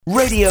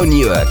Radio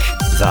Newark,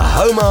 the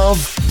home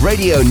of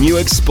Radio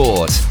Newark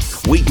Sport.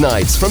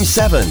 Weeknights from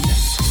 7.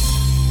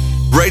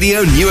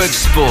 Radio Newark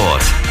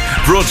Sport.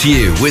 Brought to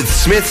you with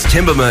Smith's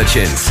Timber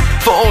Merchants.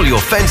 For all your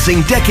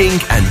fencing, decking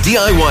and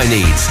DIY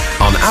needs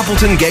on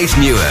Appleton Gate,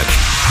 Newark.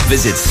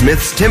 Visit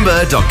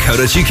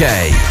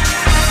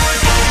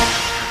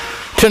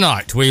smithstimber.co.uk.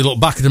 Tonight, we look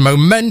back at a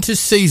momentous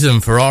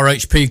season for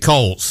RHP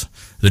Colts.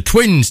 The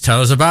Twins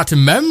tell us about a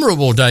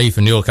memorable day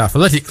for Newark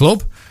Athletic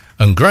Club,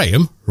 and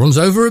Graham runs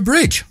over a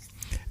bridge.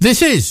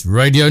 This is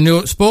Radio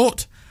Newark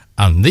Sport,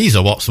 and these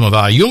are what some of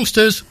our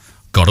youngsters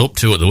got up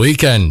to at the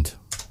weekend.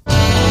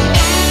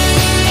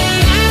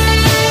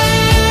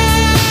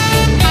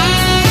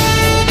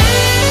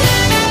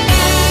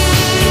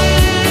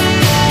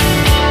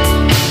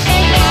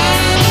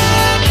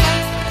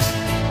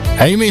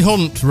 Amy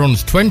Hunt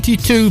runs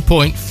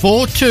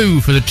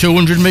 22.42 for the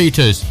 200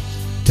 metres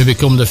to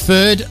become the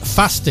third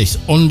fastest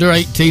under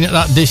 18 at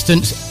that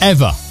distance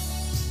ever,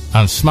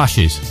 and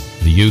smashes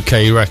the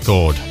UK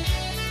record.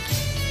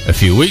 A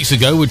few weeks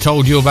ago we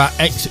told you about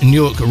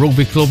ex-Newark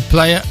Rugby Club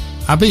player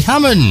Abby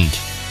Hammond.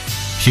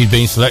 She'd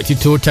been selected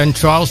to attend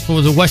trials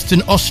for the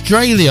Western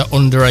Australia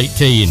under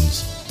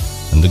 18s,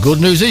 and the good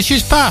news is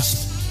she's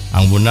passed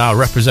and will now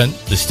represent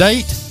the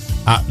state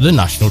at the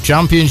National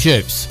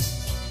Championships.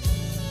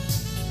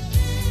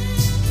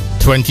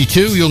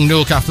 22 young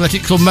Newark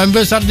Athletic Club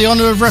members had the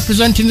honour of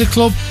representing the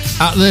club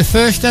at their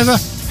first ever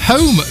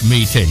home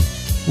meeting.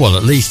 Well,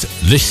 at least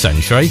this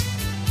century.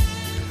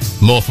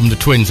 More from the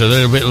Twins a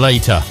little bit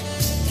later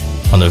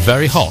on a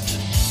very hot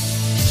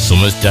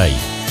summer's day.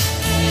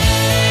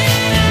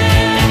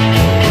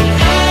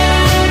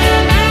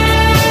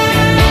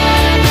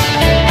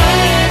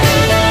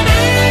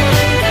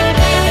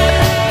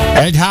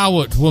 Ed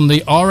Howard won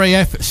the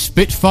RAF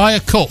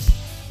Spitfire Cup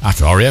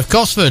at RAF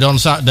Cosford on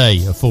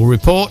Saturday. A full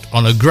report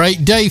on a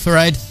great day for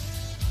Ed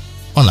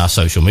on our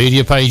social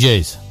media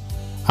pages.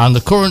 And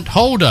the current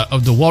holder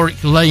of the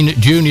Warwick Lane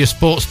Junior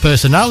Sports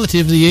Personality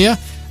of the Year,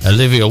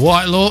 Olivia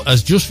Whitelaw,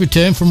 has just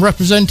returned from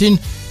representing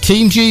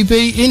Team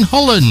GB in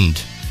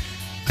Holland.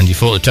 And you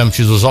thought the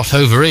temperature was hot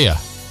over here.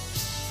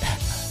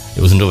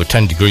 It was another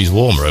 10 degrees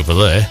warmer over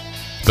there.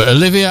 But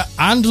Olivia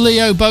and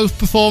Leo both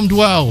performed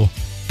well.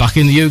 Back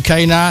in the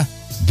UK now,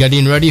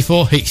 getting ready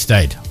for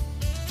Hickstead.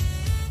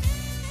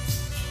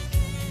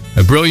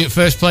 A brilliant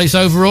first place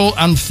overall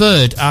and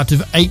third out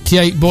of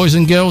 88 boys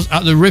and girls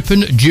at the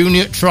Ripon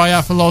Junior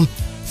Triathlon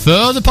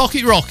for the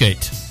Pocket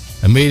Rocket.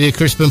 Amelia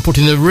Crispin put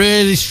in a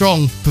really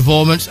strong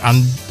performance,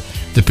 and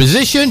the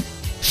position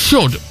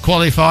should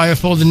qualify her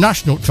for the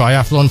National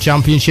Triathlon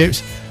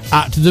Championships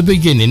at the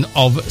beginning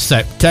of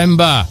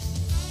September.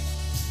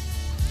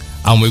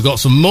 And we've got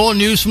some more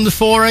news from the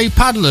 4A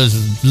paddlers.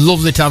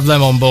 Lovely to have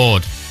them on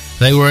board.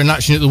 They were in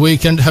action at the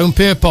weekend at Home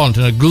Pierpont,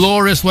 and a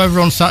glorious weather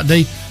on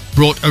Saturday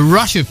brought a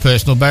rush of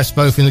personal bests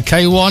both in the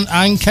K1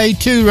 and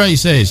K2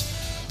 races.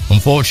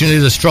 Unfortunately,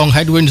 the strong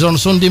headwinds on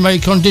Sunday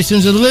made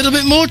conditions a little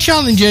bit more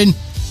challenging.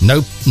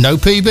 No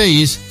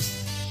PBs,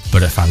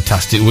 but a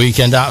fantastic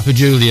weekend out for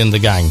Julie and the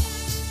gang.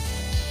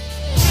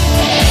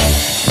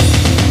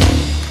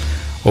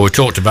 Well, we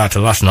talked about it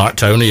last night,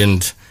 Tony,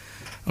 and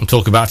I'll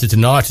talk about it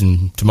tonight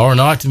and tomorrow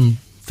night and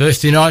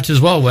Thursday night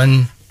as well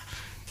when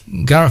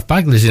Gareth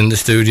Bagley's in the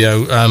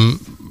studio. I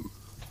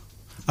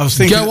was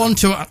thinking...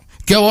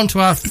 Go on to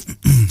our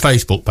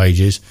Facebook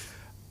pages,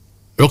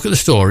 look at the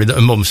story that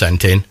a mum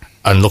sent in,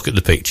 and look at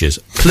the pictures.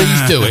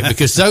 Please do it,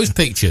 because those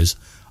pictures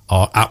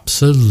are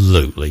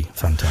absolutely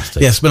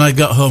fantastic. Yes, when I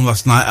got home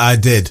last night, I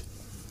did.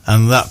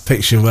 And that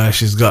picture where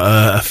she's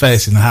got her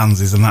face in the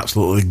hands is an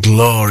absolutely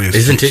glorious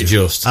Isn't picture. It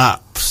just?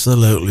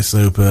 Absolutely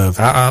superb.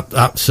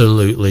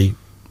 Absolutely.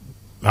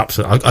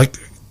 I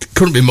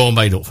couldn't be more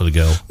made up for the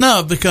girl.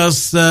 No,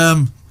 because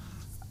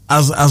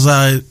as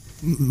I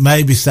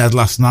maybe said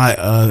last night,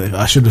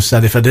 I should have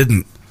said if I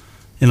didn't,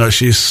 you know,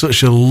 she's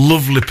such a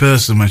lovely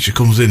person when she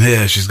comes in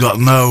here. She's got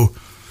no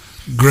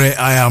great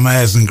I am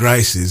airs and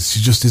graces. She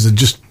just is a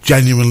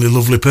genuinely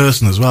lovely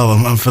person as well,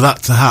 and for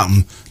that to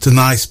happen to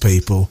nice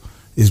people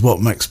is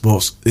what makes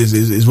sports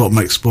is what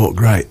makes sport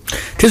great.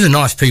 It is a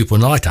nice people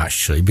night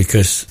actually,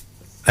 because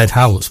Ed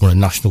Howlett's won a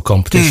national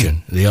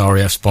competition, the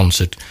RAF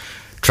sponsored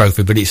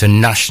trophy, but it's a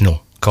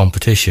national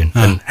competition,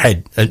 and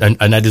Ed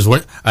has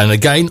won. And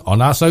again, on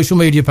our social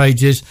media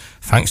pages,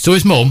 thanks to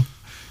his mum,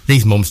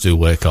 these mums do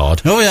work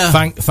hard. Oh yeah.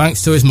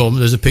 Thanks to his mum,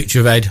 there's a picture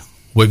of Ed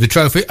with the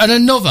trophy and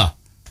another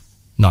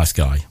nice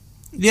guy.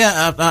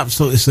 Yeah,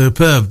 absolutely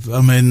superb.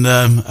 I mean,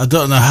 I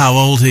don't know how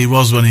old he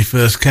was when he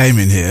first came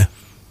in here,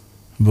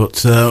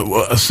 but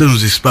as soon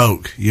as he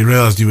spoke, you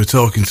realised you were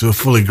talking to a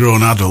fully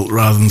grown adult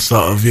rather than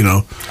sort of, you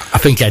know... I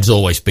think Ed's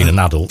always been an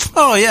adult.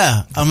 Oh,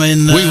 yeah. I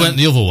mean... we went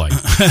the other way.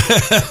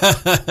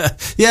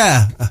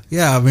 Yeah,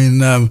 I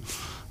mean,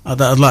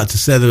 I'd like to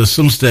say there was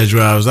some stage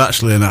where I was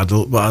actually an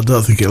adult, but I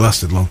don't think it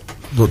lasted long.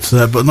 But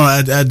no,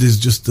 Ed is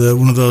just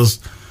one of those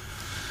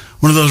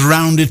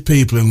rounded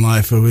people in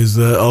life who is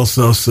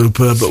also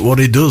superb at what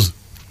he does.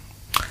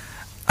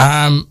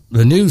 The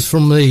news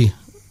from the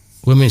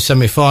women's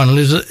semi-final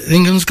is that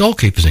England's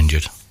goalkeeper's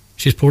injured.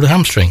 she's pulled a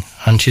hamstring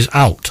and she's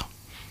out.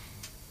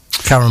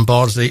 Karen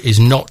Bardsley is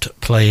not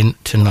playing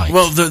tonight.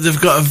 Well,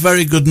 they've got a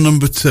very good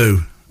number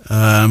 2,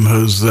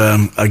 who's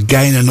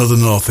again another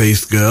North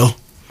East girl,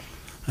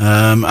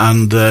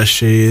 and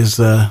she is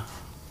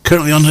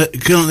currently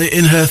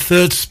in her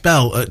 3rd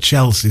spell at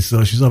Chelsea,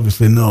 so she's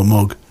obviously no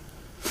mug.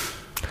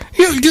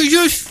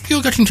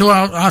 You're getting to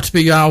how to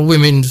be our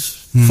women's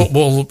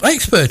football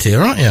expert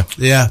here, aren't you?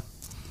 Yeah,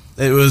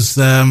 it was.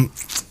 I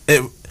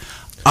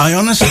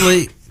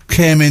honestly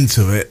came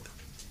into it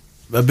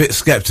a bit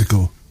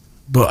sceptical,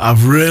 but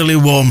I've really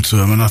warmed to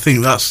them, and I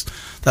think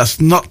that's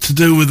not to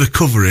do with the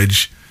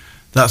coverage.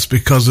 That's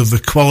because of the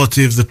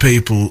quality of the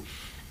people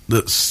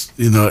that's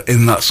in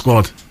that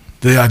squad.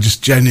 They are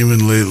just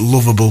genuinely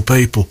lovable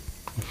people,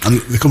 and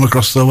they come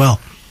across so well.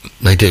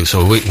 They do,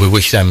 so we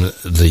wish them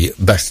the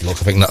best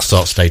luck. I think that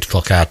starts at 8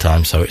 o'clock our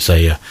time, so it's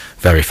a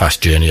very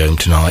fast journey home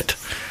tonight.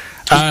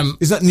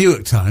 Is that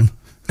Newark time?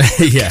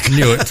 Yeah,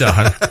 Newark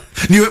time.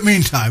 Newark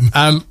mean time.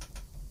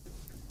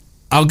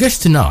 Our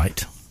guest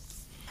tonight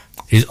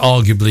is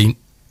arguably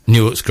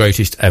Newark's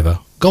greatest ever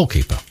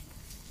goalkeeper.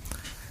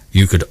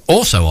 You could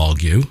also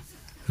argue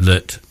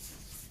that...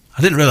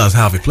 I didn't realise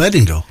Harvey played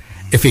in goal.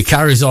 If he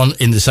carries on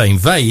in the same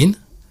vein,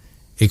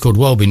 he could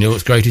well be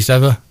Newark's greatest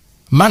ever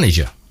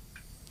manager.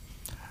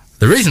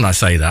 The reason I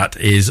say that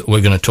is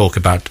we're going to talk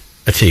about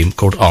a team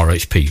called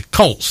RHP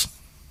Colts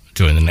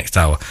during the next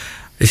hour.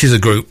 This is a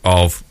group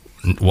of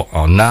what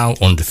are now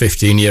under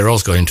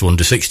 15-year-olds going to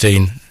under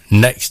 16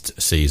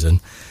 next season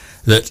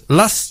that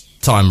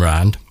last time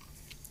round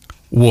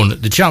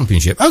won the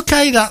championship.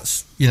 Okay,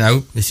 that's,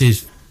 this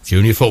is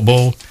junior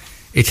football.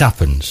 It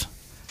happens.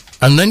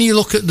 And then you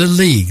look at the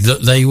league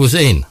that they was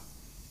in,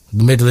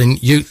 the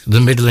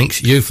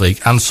Midlinks Youth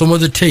League, and some of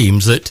the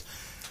teams that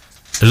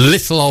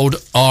little old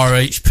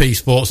RHP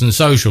Sports and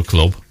Social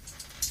Club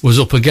was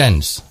up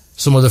against.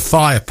 Some of the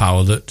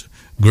firepower that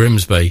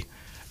Grimsby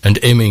and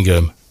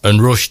Immingham and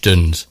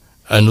Rushtons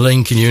and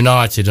Lincoln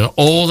United and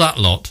all that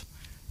lot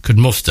could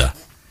muster.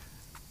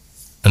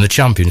 And the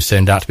champions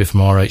turned out to be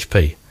from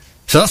RHP.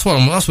 So that's what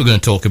we're going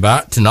to talk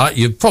about tonight.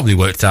 You've probably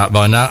worked out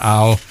by now.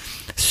 Our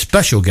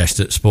special guest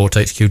at Sport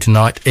HQ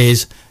tonight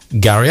is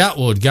Gary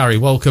Atwood. Gary,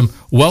 welcome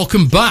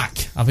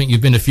back. I think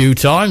you've been a few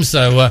times,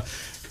 so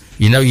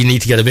you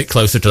need to get a bit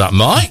closer to that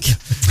mic.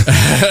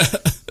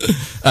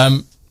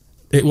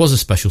 It was a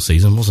special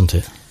season, wasn't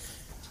it?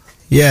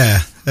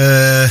 Yeah,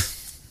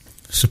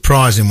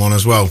 surprising one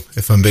as well,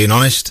 if I'm being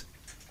honest.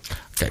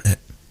 Okay,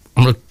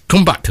 I'm going to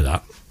come back to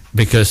that,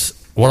 because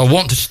what I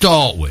want to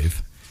start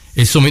with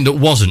is something that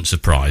wasn't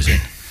surprising.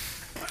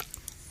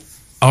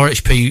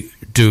 RHP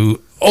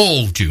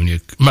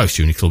most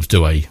junior clubs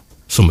do a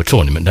summer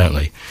tournament, don't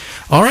they?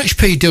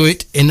 RHP do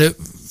it in a,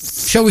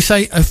 shall we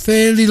say, a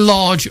fairly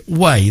large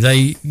way.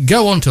 They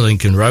go onto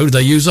Lincoln Road.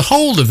 They use the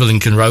whole of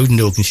Lincoln Road,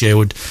 Newark and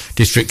Sherwood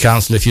District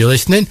Council, if you're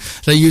listening.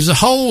 They use the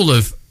whole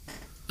of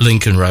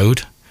Lincoln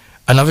Road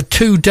and have a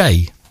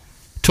 2-day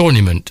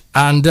tournament.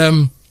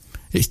 And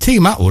it's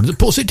Team Atwood that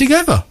puts it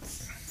together.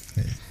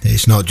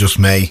 It's not just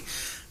me.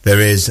 There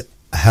is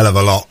a hell of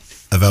a lot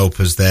of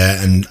helpers there,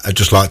 and I'd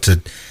just like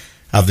to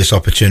have this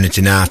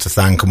opportunity now to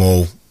thank them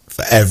all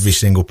for every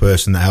single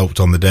person that helped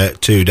on the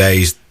 2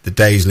 days, the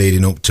days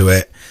leading up to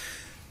it.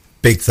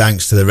 Big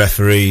thanks to the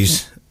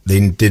referees.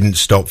 They didn't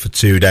stop for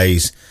 2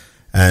 days,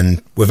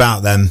 and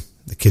without them,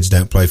 the kids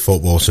don't play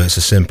football, so it's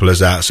as simple as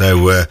that.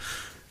 So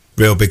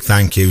real big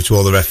thank you to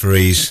all the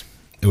referees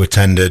who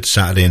attended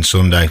Saturday and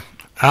Sunday.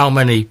 How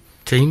many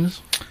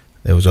teams?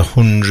 There was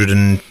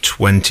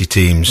 120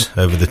 teams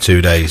over the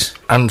 2 days.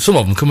 And some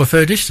of them come a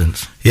fair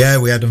distance. Yeah,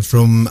 we had them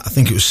from, I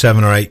think it was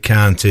 7 or 8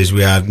 counties.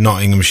 We had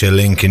Nottinghamshire,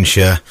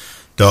 Lincolnshire,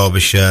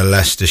 Derbyshire,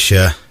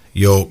 Leicestershire,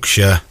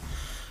 Yorkshire,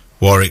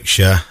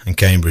 Warwickshire and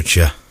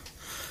Cambridgeshire.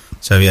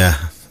 So yeah,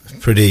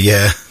 pretty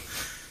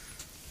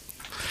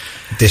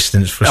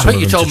distance for some of them to travel. I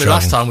think you told me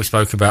last time we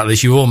spoke about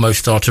this, you almost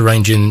start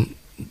arranging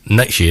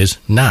next year's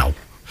now.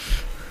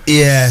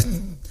 Yeah,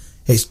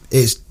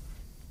 it's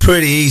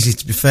pretty easy,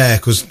 to be fair,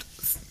 because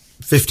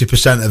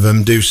 50% of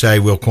them do say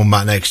we'll come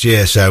back next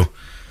year. So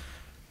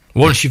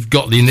once you've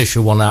got the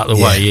initial one out of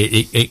the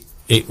way,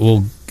 it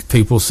will,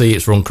 people see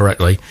it's run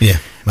correctly. Yeah,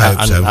 I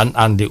hope so.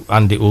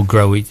 And it will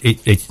grow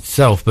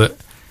itself. But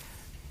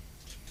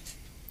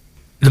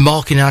the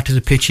marking out of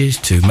the pitches,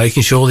 to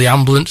making sure the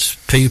ambulance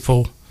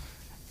people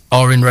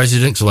are in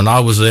residence. When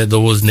I was there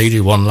was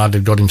needed. One lad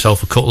had got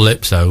himself a cut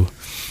lip, so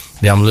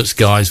the ambulance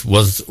guys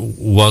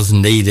was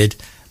needed.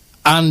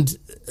 And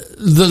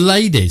the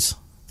ladies,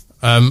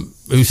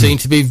 who seem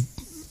to be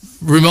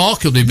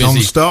remarkably busy,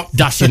 non-stop,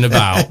 dashing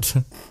about.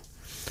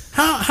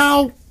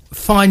 How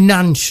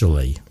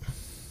financially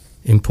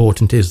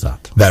important is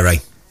that?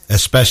 Very,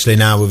 especially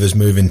now with us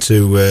moving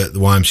to the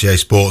YMCA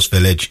Sports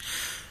Village.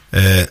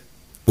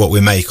 What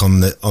we make on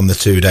the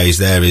 2 days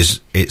there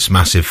it's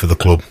massive for the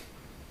club,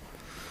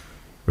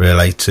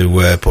 really,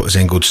 to put us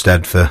in good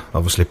stead for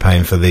obviously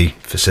paying for the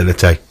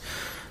facility,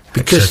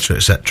 etc.,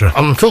 etc.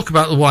 I'm going to talk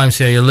about the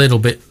YMCA a little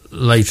bit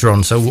later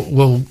on, so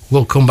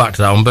we'll come back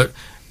to that one. But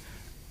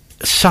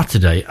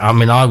Saturday, I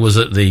mean, I was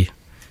at the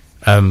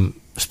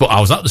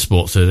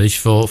Sports Village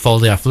for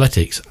the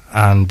athletics,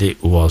 and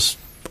it was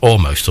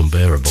almost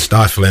unbearable.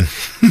 Stifling.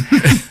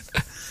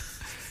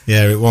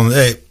 Yeah,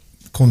 it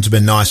couldn't have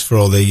been nice for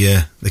all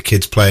the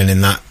kids playing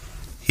in that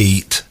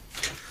heat,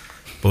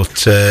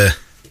 but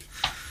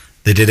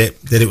they did it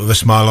with a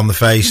smile on the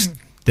face,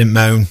 didn't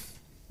moan,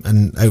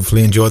 and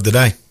hopefully enjoyed the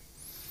day.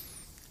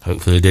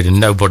 Hopefully they did, and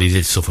nobody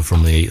did suffer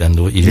from the heat then.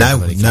 No,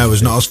 it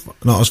was not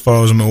as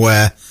far as I'm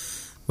aware.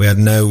 We had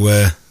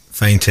no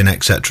fainting,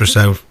 etc.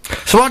 So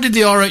how did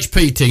the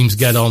RHP teams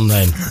get on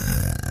then?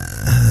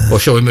 Or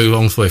shall we move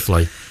on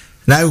swiftly?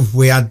 No,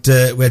 we had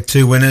 2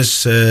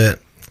 winners.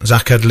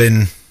 Zach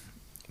Edlin,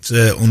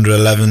 under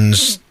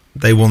 11s,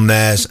 they won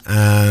theirs,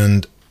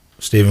 and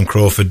Stephen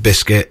Crawford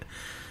Biscuit,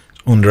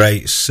 under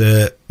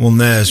 8s, won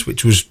theirs,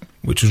 which was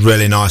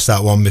really nice,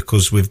 that one,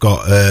 because we've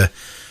got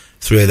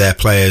 3 of their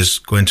players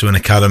going to an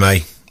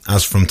academy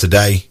as from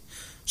today,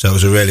 so it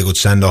was a really good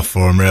send off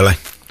for them, really.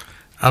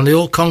 And the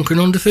all conquering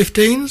under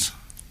 15s?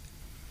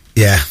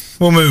 Yeah,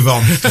 we'll move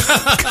on.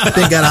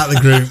 Didn't get out of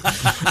the group.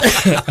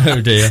 Oh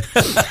dear.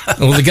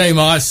 Well, the game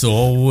I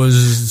saw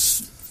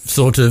was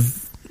sort of,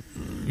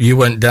 you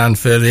went down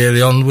fairly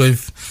early on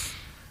with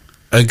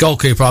a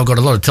goalkeeper I've got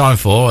a lot of time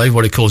for.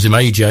 Everybody calls him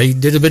AJ.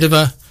 Did a bit of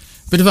a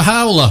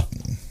howler.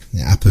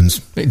 It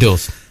happens. It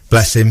does.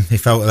 Bless him. He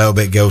felt a little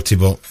bit guilty,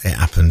 but it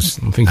happens.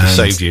 I think he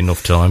saved you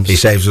enough times. He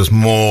saves us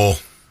more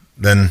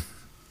than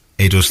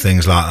he does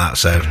things like that,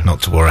 so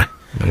not to worry.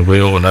 And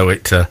we all know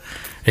it can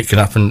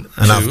happen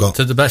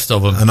to the best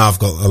of them. And I've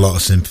got a lot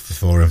of sympathy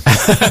for him.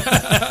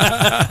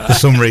 For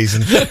some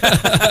reason.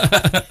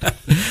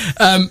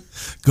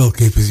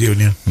 Goalkeepers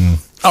Union.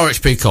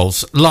 RHP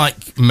Colts,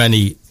 like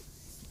many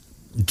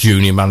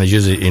junior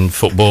managers in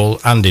football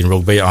and in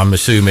rugby, I'm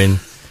assuming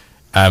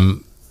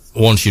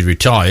once you'd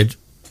retired,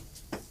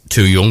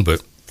 too young,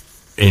 but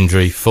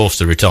injury forced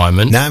the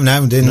retirement. No,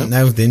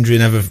 the injury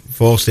never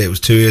forced it. It was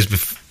 2 years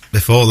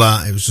before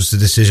that. It was just a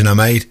decision I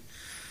made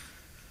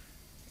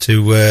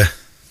to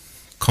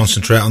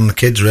concentrate on the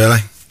kids, really.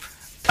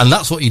 And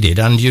that's what you did,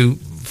 and you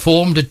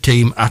formed a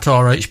team at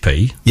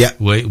RHP,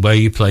 where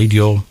you played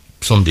your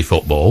Sunday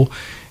football.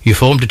 You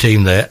formed a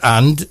team there,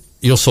 and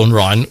your son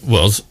Ryan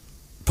was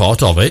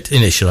part of it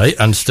initially,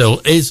 and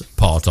still is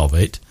part of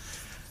it.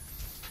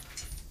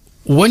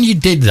 When you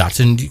did that,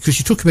 and because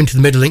you took him into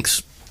the Middle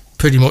Links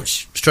pretty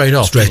much straight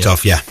off.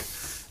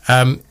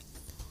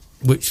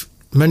 Which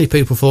many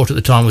people thought at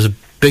the time was a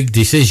big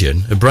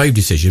decision, a brave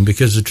decision,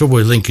 because the trouble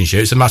with Lincolnshire,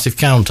 it's a massive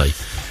county.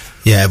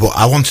 Yeah, but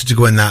I wanted to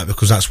go in that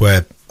because that's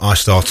where I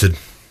started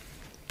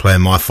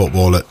playing my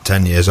football at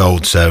 10 years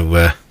old,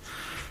 so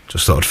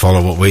just thought I'd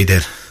follow what we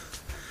did.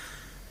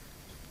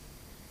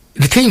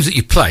 The teams that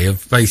you play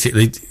have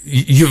basically,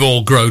 you've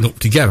all grown up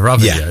together,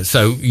 haven't you?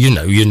 So, you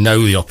know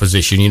the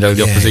opposition,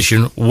 the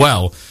opposition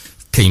well.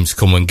 Teams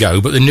come and go,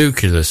 but the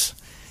nucleus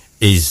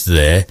is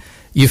there.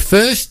 Your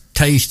first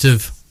taste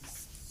of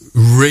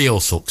real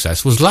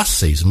success was last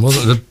season,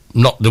 wasn't it?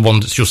 Not the one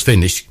that's just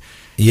finished.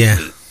 Yeah.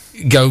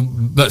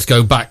 Let's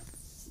go back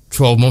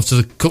 12 months to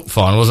the cup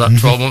final. Was that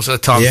 12 months at a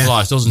time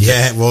flies, doesn't it?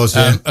 Yeah, it was,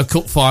 yeah. A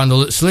cup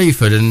final at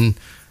Sleaford, and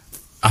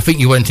I think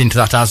you went into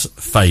that as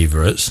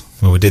favourites.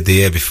 Well, we did the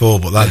year before,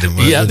 but that didn't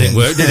work. Yeah, did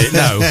it?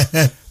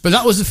 No. But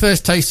that was the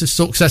first taste of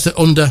success at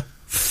under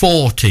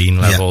 14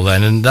 level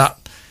then, and that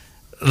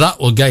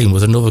game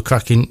was another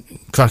cracking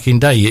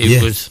day.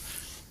 It was.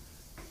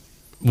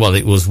 Well,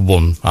 it was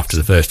 1 after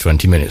the first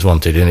 20 minutes,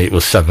 wasn't it? And it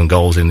was 7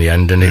 goals in the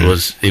end, and it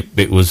was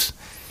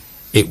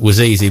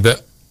easy.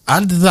 But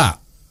and that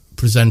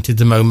presented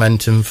the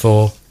momentum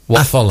for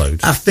what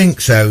followed. I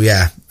think so.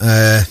 Yeah,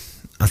 I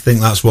think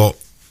that's what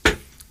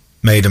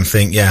made them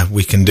think. Yeah,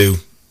 we can do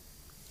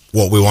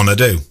what we want to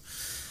do.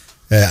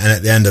 And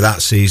at the end of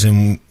that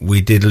season,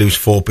 we did lose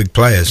 4 big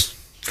players.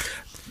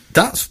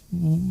 That's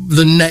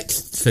the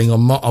next thing on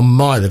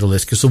my little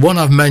list, because the one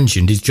I've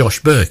mentioned is Josh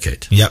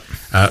Burkett. Yep.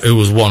 Who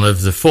was one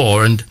of the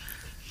 4. And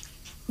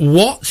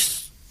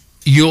what's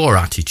your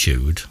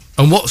attitude,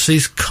 and what's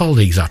his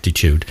colleagues'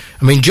 attitude?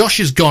 I mean, Josh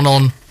has gone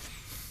on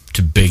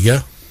to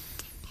bigger,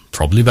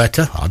 probably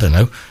better, I don't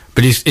know,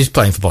 but he's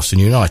playing for Boston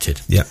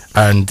United. Yeah.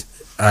 And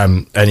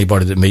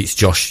anybody that meets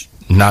Josh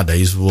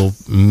nowadays will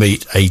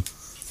meet a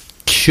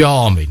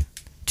charming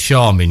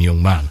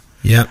young man.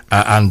 Yeah.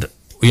 And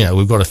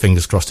we've got our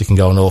fingers crossed he can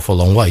go an awful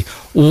long way.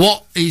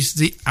 What is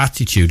the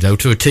attitude, though,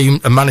 to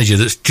a manager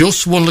that's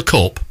just won the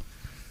cup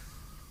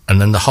and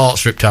then the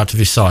heart's ripped out of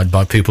his side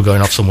by people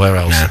going off somewhere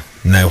else?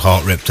 No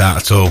heart ripped out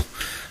at all.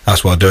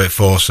 That's what I do it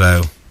for,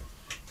 so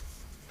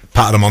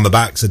patted them on the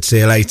back, said see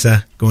you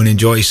later, go and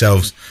enjoy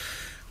yourselves.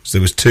 So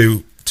there was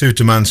two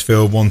to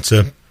Mansfield, 1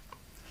 to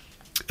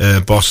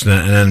Boston,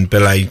 and then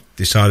Billy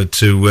decided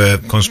to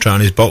concentrate on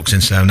his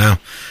boxing, so now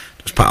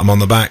just pat him on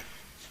the back,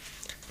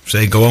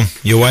 say go on,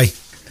 your way,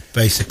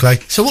 basically.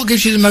 So what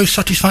gives you the most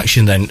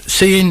satisfaction then?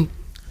 Seeing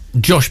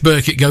Josh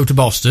Burkett go to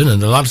Boston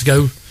and the lads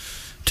go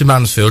to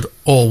Mansfield,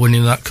 or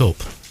winning that cup?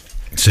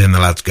 Seeing the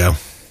lads go.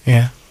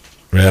 Yeah.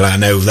 Really, I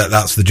know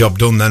that's the job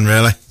done then,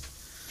 really.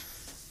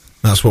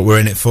 That's what we're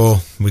in it for.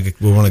 We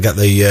want to get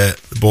the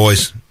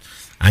boys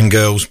and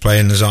girls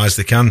playing as high as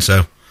they can.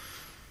 So,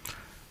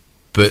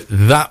 but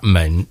that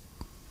meant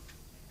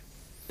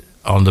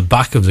on the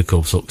back of the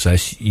club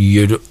success,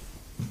 you'd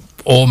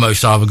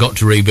almost either got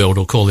to rebuild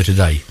or call it a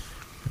day.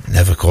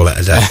 Never call it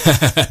a day.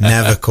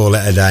 Never call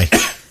it a day.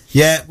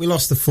 Yeah, we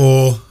lost the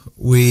 4.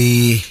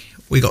 We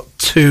got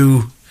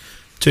two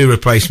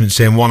replacements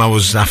in. One I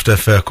was after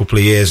for a couple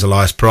of years,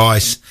 Elias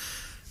Price,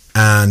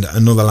 and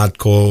another lad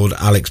called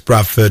Alex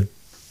Bradford,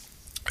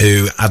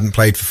 who hadn't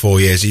played for 4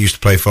 years. He used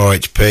to play for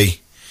RHP.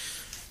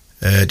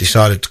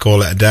 Decided to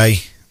call it a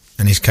day,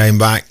 and he's came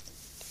back,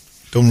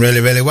 done really,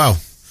 really well.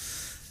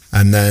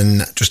 And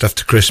then just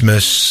after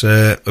Christmas,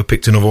 we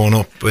picked another one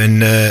up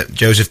in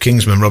Joseph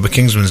Kingsman, Robert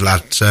Kingsman's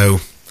lad. So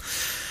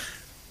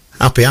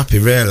happy,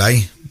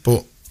 really.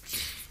 But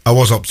I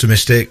was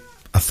optimistic.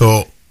 I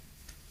thought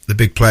the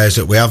big players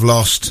that we have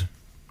lost,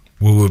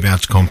 will we be able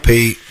to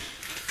compete?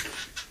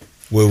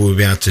 Will we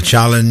be able to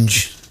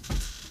challenge?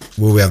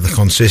 Will we have the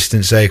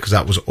consistency? Because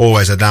that was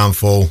always a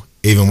downfall,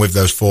 even with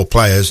those 4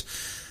 players.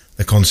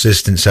 The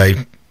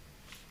consistency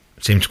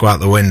seemed to go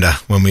out the window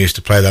when we used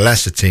to play the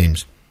lesser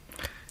teams.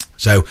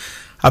 So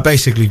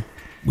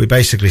we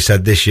basically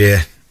said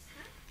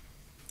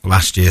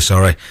last year,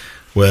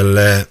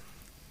 we'll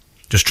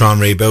just try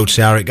and rebuild,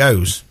 see how it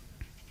goes.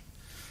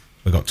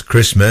 We got to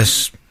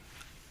Christmas,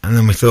 and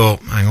then we thought,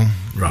 hang on.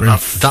 Right,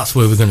 that's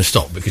where we're going to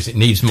stop, because it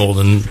needs more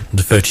than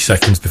the 30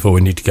 seconds before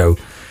we need to go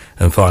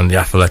and find the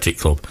athletic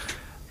club.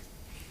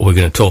 We're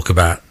going to talk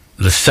about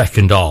the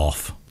second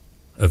half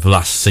of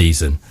last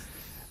season,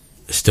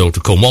 still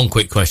to come. One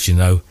quick question,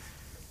 though.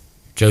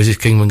 Joseph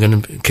Kingsman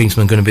going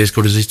to be as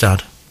good as his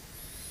dad?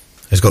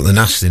 He's got the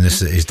nastiness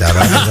that his dad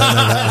has. I don't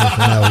know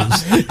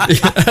about anything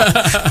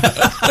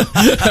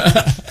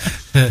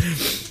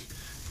else.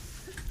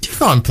 Do you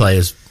find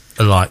players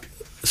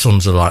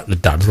sons are like the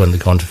dads when they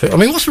go on to fit? I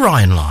mean, what's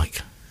Ryan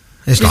like?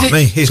 He's like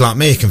me. He's like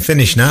me. He can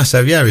finish now,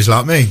 so yeah, he's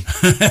like me.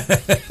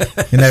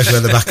 He knows where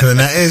the back of the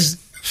net is.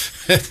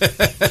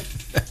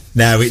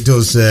 No, it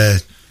does.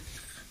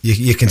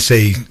 You can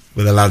see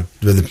with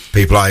the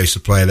people I used to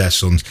play, their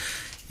sons.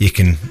 You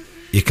can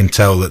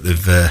tell that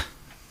they've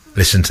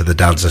listened to the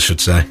dads, I should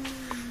say.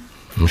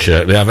 I'm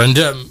sure they have. And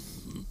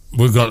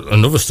we've got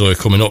another story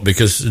coming up,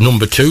 because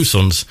number 2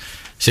 son's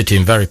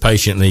sitting very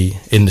patiently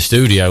in the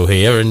studio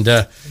here,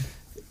 and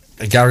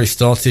Gary's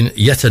starting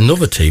yet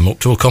another team up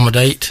to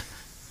accommodate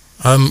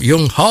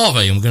young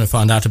Harvey, and we're going to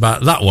find out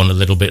about that one a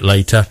little bit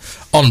later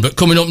on. But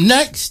coming up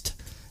next,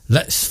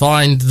 let's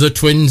find the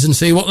twins and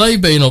see what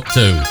they've been up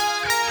to.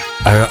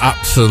 An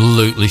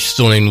absolutely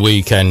stunning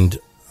weekend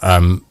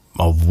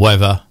of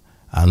weather,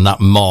 and that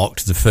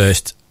marked the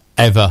first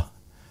ever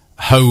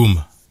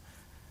home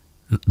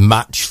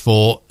match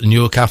for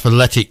Newark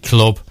Athletic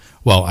Club.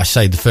 Well, I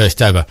say the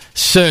first ever.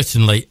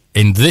 Certainly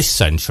in this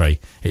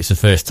century, it's the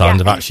first time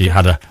they've actually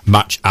had a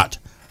match at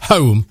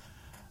home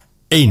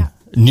in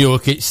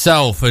Newark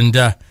itself. And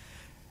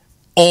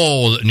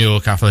all at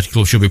Newark Athletic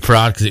Club should be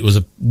proud, because it was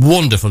a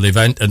wonderful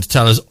event. And to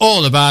tell us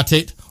all about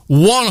it,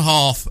 one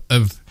half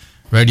of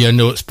Radio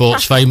Newark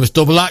Sports' famous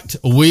double act,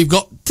 we've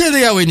got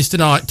Tilly Owens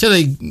tonight.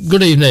 Tilly,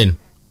 good evening.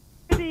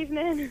 Good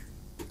evening.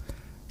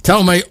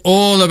 Tell me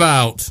all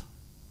about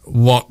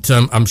what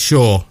I'm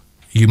sure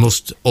you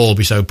must all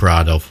be so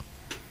proud of.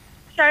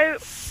 So,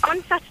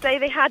 on Saturday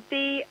they had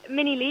the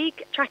mini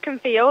league track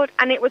and field,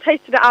 and it was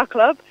hosted at our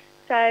club,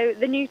 so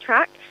the new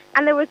track,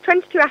 and there was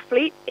 22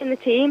 athletes in the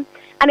team,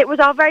 and it was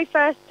our very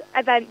first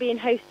event being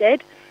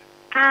hosted,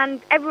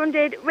 and everyone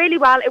did really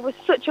well. It was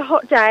such a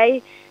hot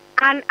day,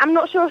 and I'm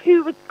not sure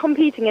who was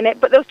competing in it,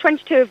 but there was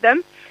 22 of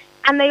them,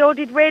 and they all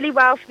did really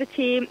well for the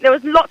team. There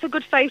was lots of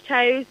good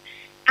photos,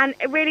 and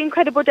a really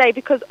incredible day,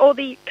 because all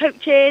the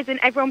coaches and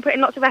everyone put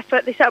in lots of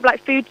effort. They set up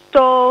like food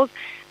stalls,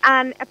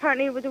 and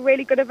apparently it was a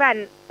really good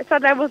event.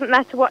 Sadly I wasn't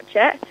there to watch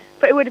it,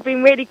 but it would have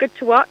been really good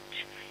to watch,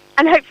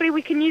 and hopefully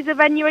we can use the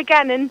venue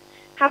again and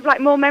have like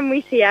more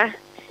memories here.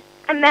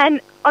 And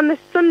then on the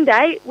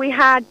Sunday we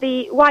had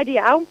the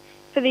YDL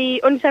for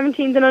the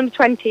under-17s and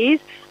under-20s,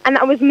 and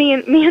that was me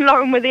and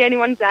Lauren were the only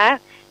ones there,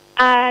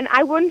 and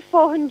I won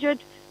 400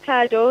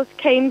 hurdles,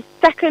 came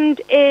second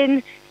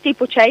in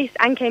steeplechase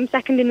and came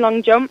second in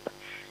long jump,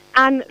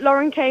 and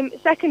Lauren came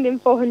second in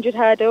 400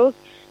 hurdles,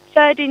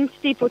 third in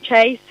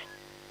steeplechase,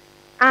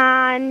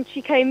 and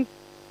she came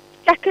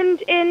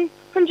second in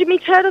 100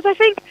 metre hurdles, I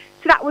think.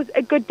 So that was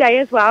a good day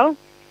as well.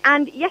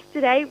 And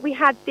yesterday we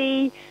had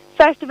the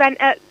first event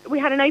we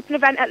had an open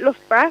event at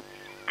Loughborough,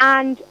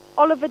 and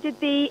Oliver did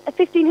the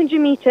 1500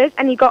 metres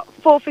and he got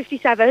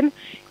 4:57.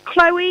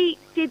 Chloe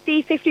did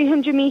the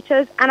 1500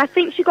 metres and I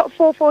think she got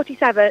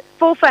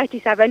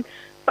 4:37,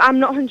 but I'm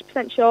not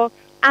 100% sure.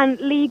 And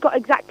Lee got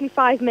exactly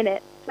 5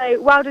 minutes.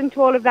 So well done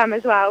to all of them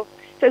as well.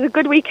 So it was a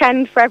good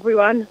weekend for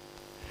everyone.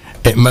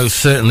 It most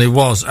certainly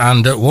was.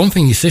 And one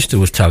thing your sister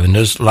was telling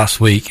us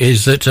last week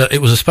is that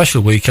it was a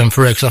special weekend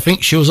for her, because I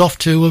think she was off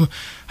to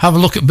have a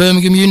look at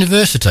Birmingham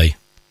University.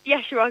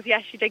 Yes, she was.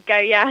 Yes, she did go,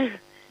 yeah.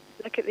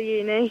 Look at the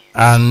uni.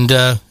 And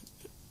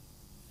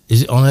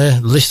Is it on a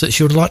list that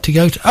she would like to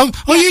go to? Oh,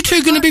 are you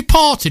two going to be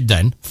parted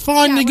then?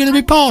 Finally going to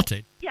be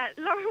parted? Yeah,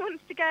 Laura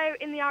wants to go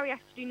in the RAF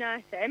to do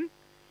nursing,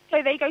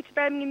 so they go to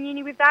Birmingham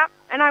Uni with that,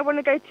 and I want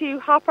to go to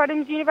Harper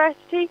Adams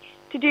University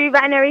to do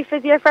veterinary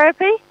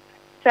physiotherapy.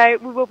 So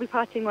we will be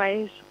parting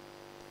ways.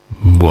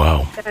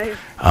 Wow. So,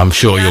 I'm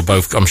sure you'll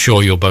both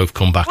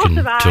come back and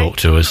talk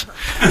to us,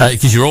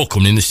 because you're all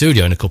coming in the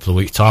studio in a couple of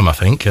weeks' time, I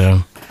think.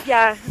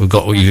 Yeah. We've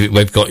got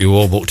you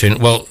all booked in.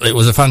 Well, it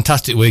was a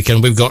fantastic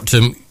weekend. We've got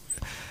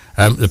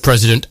the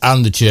president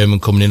and the chairman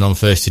coming in on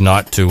Thursday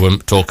night to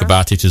talk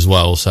about it as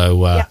well.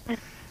 So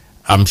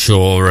I'm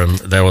sure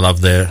they will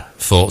have their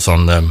thoughts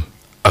on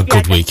a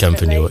good weekend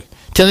for Newark.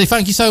 Tilly,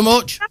 thank you so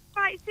much. That's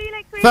right. See you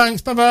next week.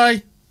 Thanks.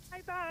 Bye-bye.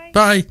 Bye-bye.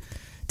 Bye.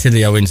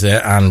 Tilly Owens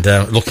there, and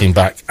looking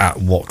back at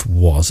what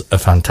was a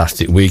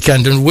fantastic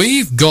weekend. And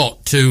we've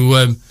got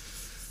to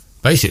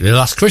basically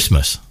last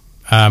Christmas.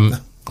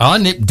 I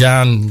nipped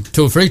down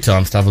 2 or 3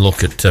 times to have a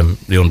look at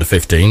the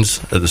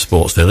under-15s at the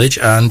Sports Village,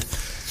 and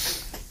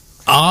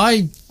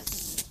I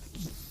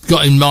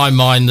got in my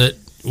mind that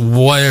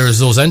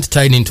whereas it was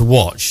entertaining to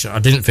watch, I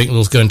didn't think I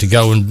was going to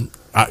go and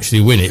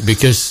actually win it,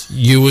 because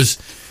you was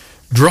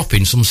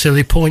dropping some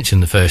silly points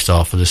in the first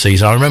half of the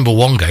season. I remember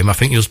one game, I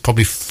think it was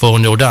probably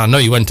 4-0 down. I know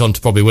you went on to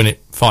probably win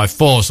it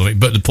 5-4 or something,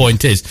 but the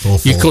point is,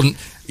 4-4.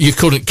 you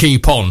couldn't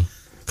keep on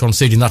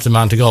conceding that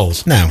amount of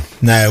goals. No,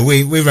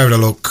 we've had a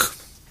look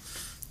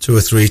 2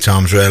 or 3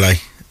 times really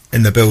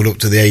in the build up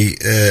to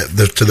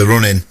the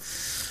run-in.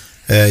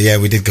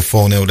 We did go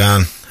 4-0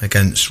 down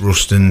against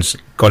Rustons,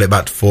 got it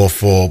back to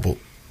 4-4, but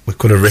we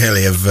could have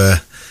really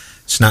have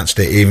snatched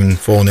it even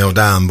 4-0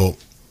 down, but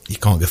you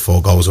can't get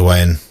 4 goals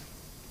away and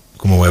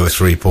come away with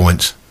 3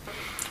 points.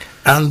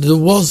 And there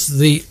was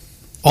the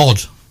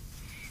odd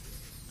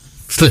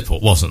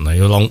slip-up, wasn't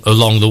there,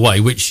 along the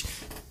way, which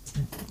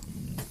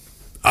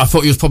I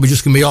thought you was probably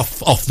just going to be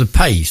off the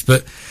pace,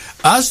 but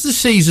as the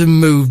season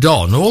moved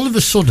on, all of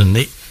a sudden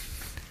it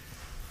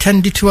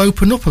tended to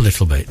open up a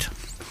little bit.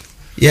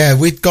 Yeah,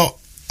 we'd got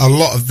a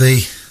lot of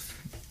the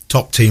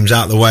top teams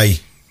out of the way,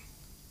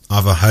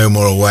 either home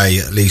or away,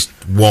 at least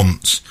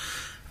once.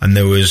 And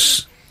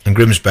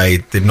Grimsby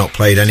did not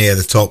played any of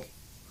the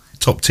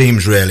top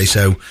teams really,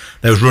 so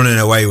they was running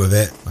away with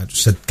it. I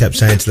just kept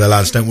saying to the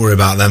lads, don't worry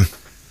about them.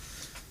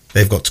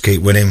 They've got to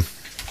keep winning.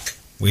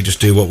 We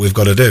just do what we've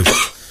got to do.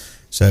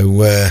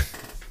 So,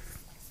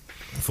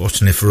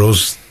 unfortunately for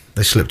us,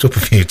 they slipped up a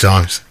few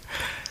times.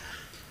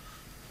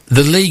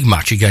 The league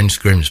match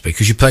against Grimsby,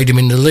 because you played him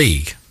in the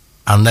league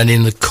and then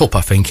in the cup,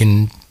 I think,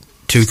 in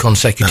 2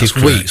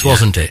 consecutive weeks,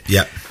 wasn't it?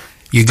 Yeah.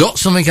 You got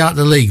something out of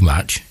the league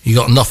match, you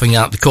got nothing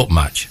out of the cup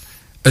match.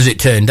 As it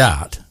turned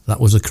out, that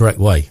was the correct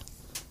way.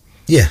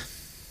 Yeah.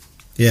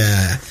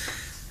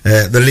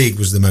 The league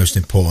was the most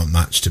important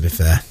match, to be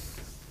fair.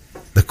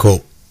 The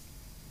cup,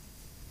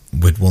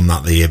 we'd won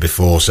that the year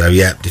before, so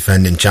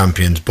defending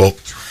champions, but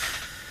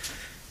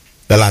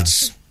the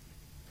lads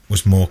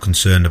was more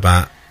concerned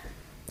about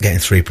getting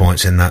 3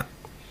 points in that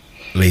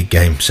league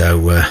game,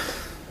 so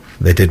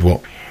they did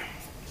what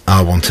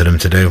I wanted them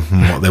to do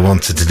and what they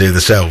wanted to do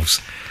themselves.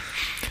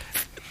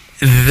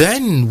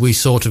 Then we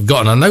sort of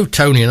got, and I know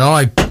Tony and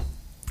I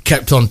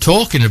kept on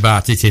talking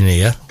about it in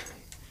here,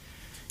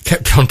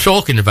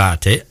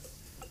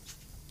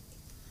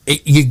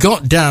 you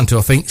got down to,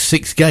 I think,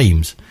 6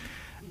 games,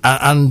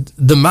 and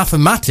the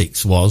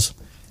mathematics was,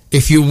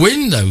 if you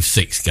win those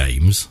 6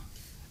 games,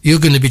 you're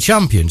going to be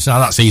champions. Now,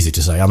 that's easy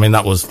to say. I mean,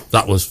 that was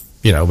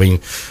we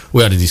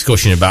had a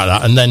discussion about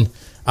that, and then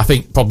I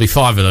think probably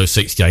 5 of those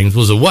 6 games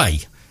was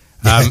away.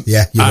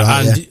 You're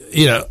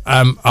right.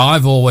 And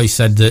I've always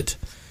said that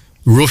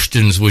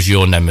Rustons was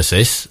your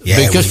nemesis,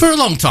 because for a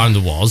long time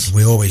there was.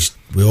 We always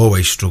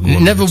struggled.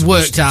 It never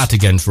worked out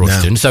against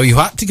Ruston, so you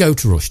had to go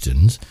to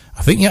Rustons.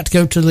 I think you had to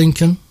go to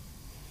Lincoln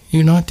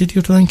United. Did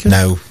you go to Lincoln?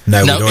 No,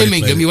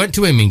 Immingham. You went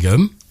to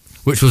Immingham,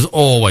 which was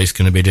always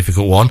going to be a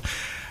difficult one.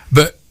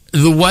 But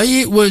the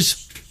way it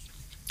was,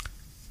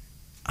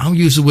 I'll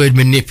use the word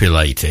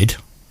manipulated,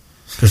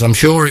 because I'm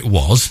sure it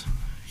was.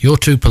 You're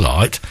too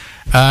polite.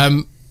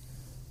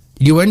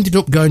 You ended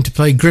up going to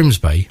play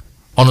Grimsby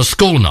on a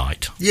school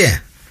night. Yeah.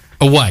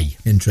 Away.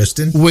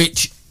 Interesting.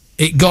 Which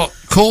it got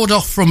called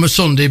off from a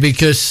Sunday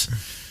because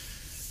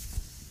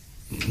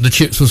the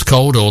chips was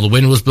cold, or the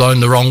wind was blowing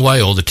the wrong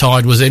way, or the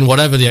tide was in,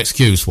 whatever the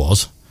excuse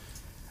was.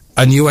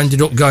 And you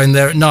ended up going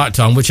there at night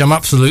time, which I'm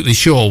absolutely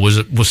sure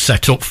was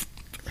set up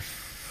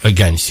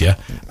against you.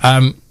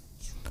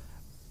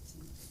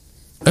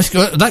 Let's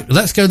go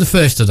the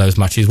first of those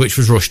matches, which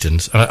was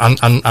Rustons,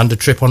 and a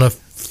trip on I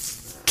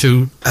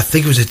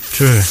think it was a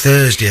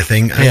Thursday, I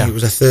think it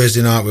was a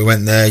Thursday night we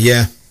went there,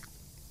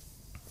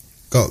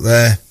 Got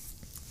there,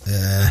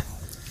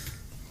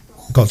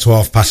 got to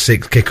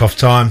 6:30 kick-off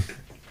time,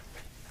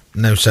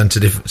 no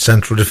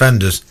central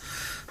defenders,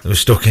 they were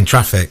stuck in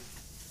traffic,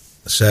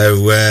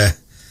 so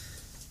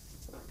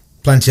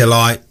plenty of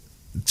light,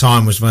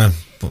 time was when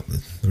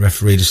the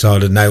referee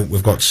decided, no,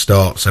 we've got to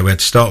start, so we had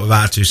to start with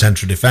our 2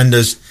 central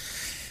defenders.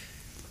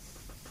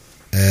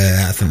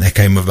 I think they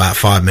came with about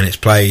 5 minutes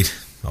played.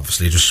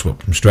 obviously just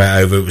swapped them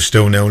straight over. It was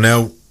still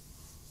 0-0,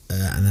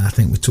 and I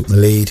think we took the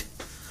lead.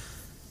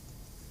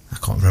 I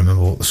can't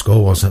remember what the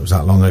score was. It was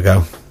that long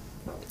ago.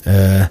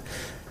 And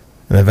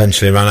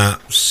eventually ran out.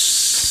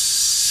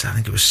 I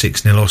think it was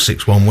 6-0 or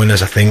 6-1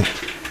 winners, I think.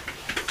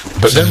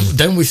 But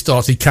then we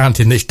started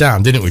counting this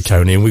down, didn't we,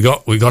 Tony? And we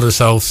got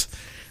ourselves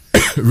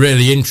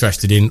really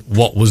interested in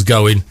what was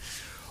going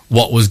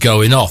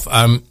off.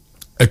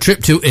 A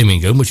trip to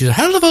Immingham, which is a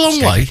hell of a long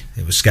way.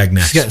 It was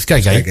Skegness.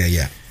 Skegay,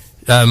 yeah.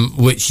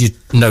 Which you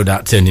no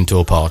doubt turned into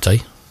a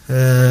party.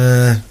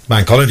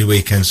 Bank holiday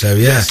weekend, so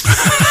yeah.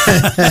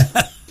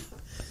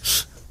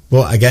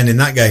 But again, in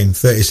that game,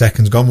 30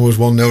 seconds gone, we was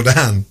 1-0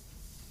 down.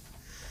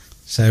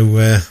 So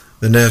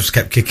the nerves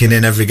kept kicking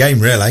in every game,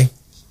 really.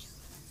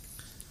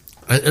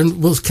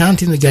 And was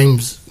counting the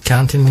games,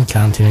 counting, and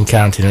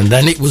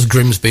then it was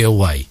Grimsby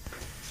away.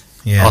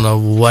 Yeah. On a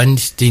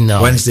Wednesday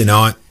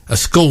night. A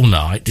school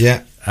night.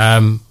 Yeah.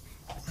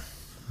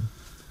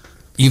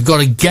 You've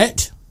got to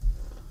get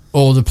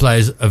all the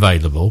players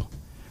available,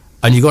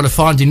 and you've got to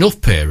find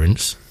enough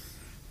parents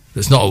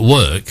that's not at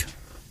work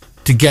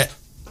to get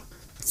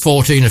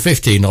 14 or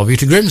 15 of you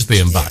to Grimsby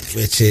and back.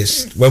 It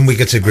is. When we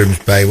get to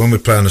Grimsby, when we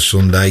play on a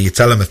Sunday, you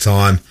tell them a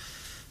time,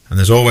 and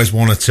there's always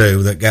one or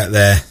two that get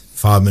there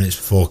 5 minutes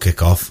before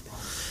kick-off.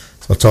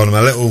 So I told them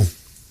a little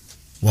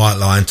white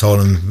line, told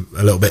them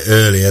a little bit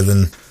earlier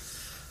than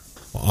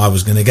what I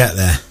was going to get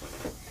there.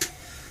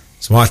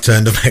 So I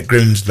turned up at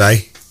Grimsby. I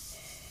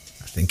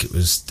think it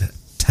was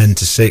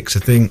 10-6, I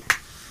think.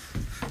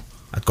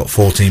 I'd got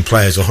 14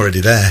 players already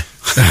there.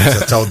 So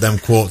I told them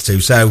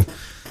 1:45. So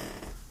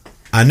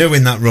I knew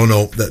in that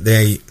run-up that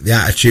the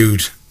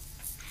attitude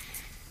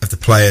of the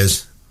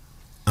players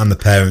and the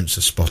parents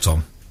are spot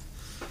on.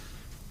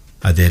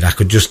 I did. I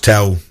could just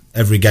tell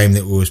every game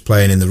that we was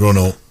playing in the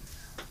run-up,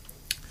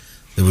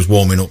 there was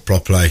warming up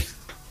properly.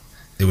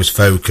 It was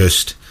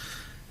focused.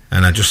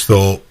 And I just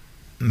thought,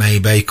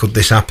 maybe could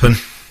this happen?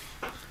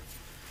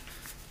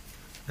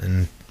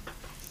 And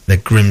the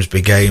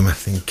Grimsby game, I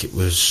think it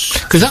was...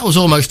 Because that was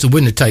almost a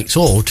winner takes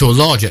all to a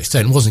large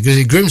extent, wasn't it? Because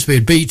if Grimsby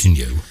had beaten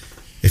you...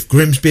 If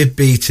Grimsby had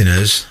beaten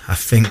us, I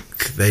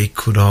think they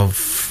could have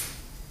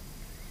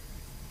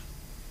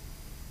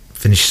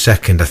finished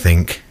second, I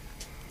think,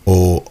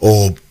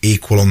 or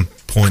equal on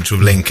points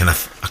with Lincoln.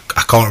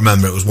 I can't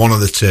remember. It was one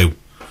of the two.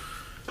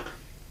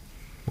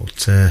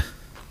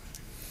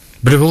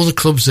 But of all the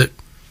clubs that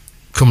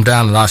come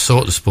down and I saw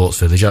at the Sports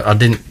Village, I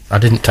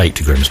didn't take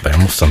to Grimsby. I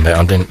must admit,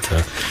 I didn't.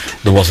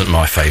 There wasn't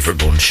my favourite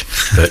bunch,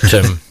 but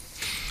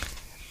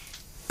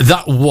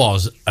that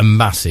was a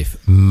massive,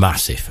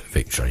 massive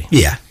victory.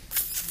 Yeah,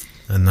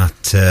 and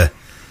that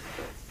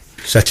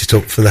set it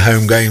up for the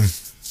home game,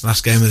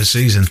 last game of the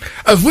season,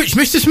 of which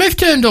Mr. Smith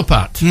turned up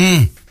at.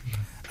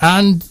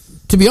 And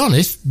to be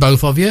honest,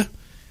 both of you,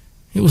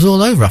 it was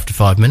all over after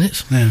 5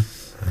 minutes. Yeah,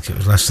 I think it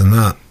was less than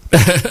that.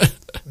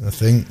 I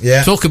think,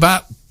 yeah. Talk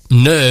about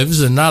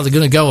nerves and how they're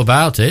going to go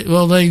about it.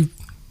 Well, they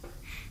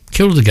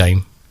killed the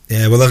game.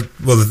 Yeah,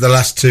 the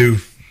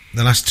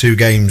last two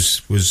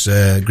games was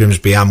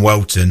Grimsby and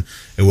Welton,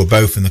 who were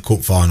both in the cup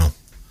final.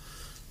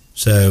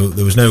 So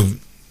there was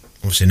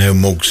obviously no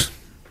mugs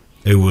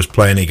who was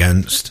playing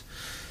against.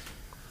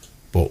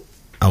 But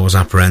I was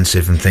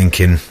apprehensive and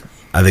thinking,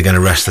 are they going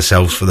to rest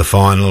themselves for the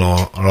final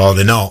or are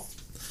they not?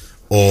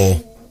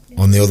 Or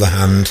on the other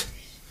hand,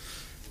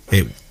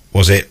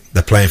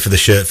 they're playing for the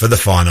shirt for the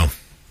final.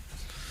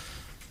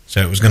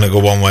 So it was going to go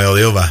one way or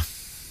the other.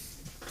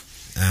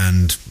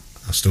 And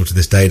I still to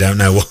this day don't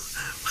know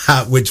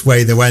which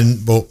way they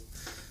went, but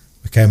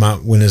we came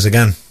out winners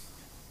again.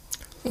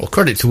 Well,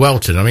 credit to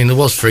Welton. I mean, there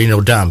was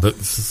 3-0 down, but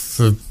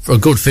for a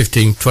good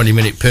 15-20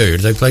 minute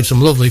period, they played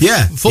some lovely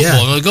football.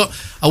 Yeah. And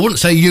I wouldn't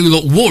say you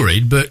looked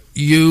worried, but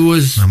you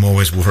was... I'm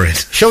always worried.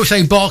 Shall we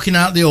say barking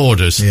out the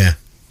orders? Yeah.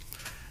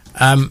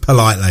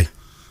 Politely.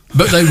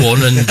 But they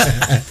won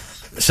and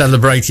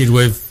celebrated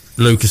with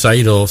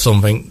Lucasade or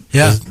something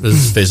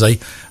as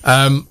fizzy.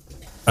 And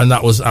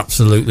that was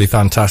absolutely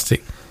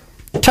fantastic.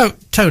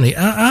 Tony,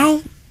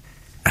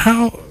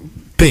 how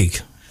big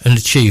an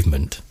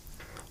achievement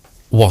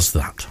was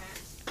that?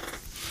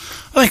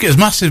 I think it was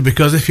massive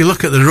because if you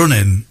look at the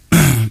running,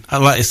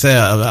 like you say,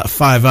 about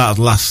 5 out of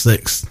the last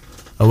 6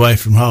 away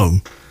from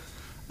home.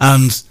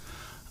 And,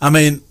 I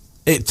mean,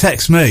 it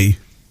takes me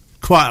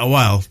quite a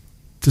while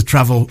to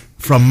travel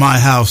from my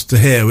house to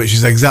here, which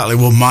is exactly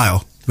 1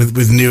 mile,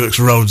 with Newark's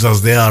roads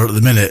as they are at the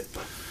minute.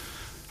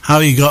 How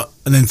you got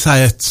an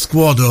entire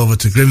squad over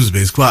to Grimsby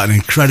is quite an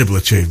incredible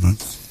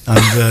achievement.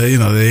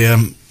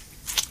 And,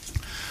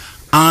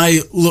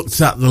 I looked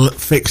at the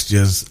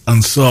fixtures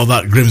and saw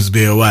that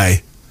Grimsby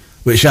away,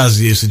 which,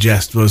 as you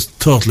suggest, was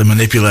totally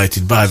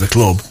manipulated by the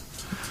club.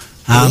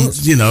 And,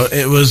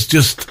 it was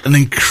just an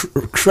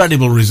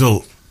incredible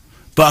result.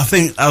 But I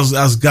think,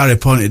 as Gary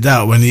pointed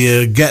out, when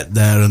you get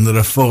there and there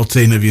are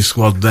 14 of your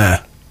squad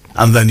there,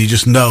 and then you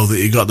just know that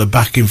you got the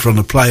backing from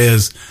the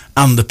players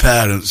and the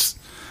parents,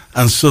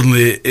 and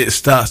suddenly it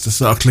starts to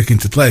sort of click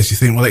into place, you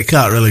think, well, it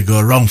can't really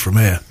go wrong from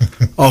here.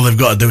 All they've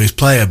got to do is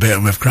play a bit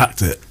and we've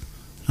cracked it.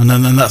 And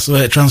then that's the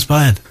way it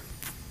transpired.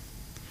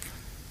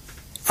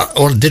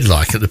 What I did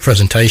like at the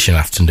presentation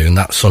afternoon,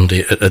 that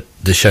Sunday at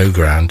the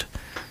showground,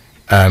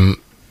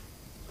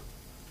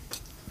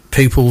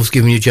 people was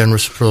giving you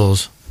generous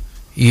applause.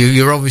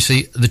 You're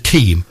obviously, the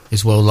team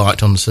is well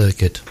liked on the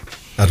circuit.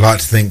 I'd like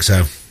to think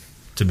so,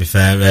 to be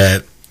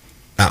fair.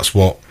 That's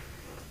what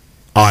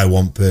I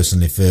want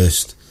personally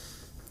first,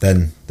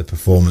 then the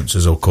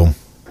performances will come.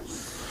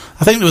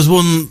 I think there was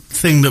one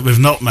thing that we've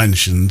not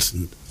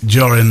mentioned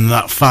during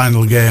that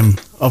final game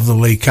of the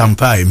league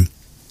campaign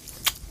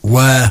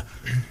where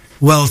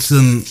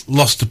Welton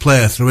lost a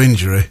player through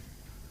injury,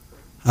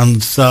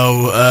 and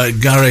so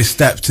Gary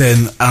stepped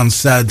in and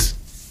said,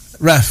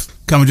 "Ref,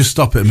 can we just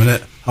stop it a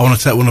minute? I want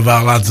to take one of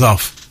our lads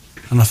off."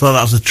 And I thought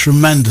that was a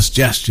tremendous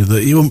gesture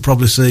that you wouldn't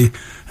probably see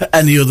at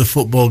any other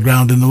football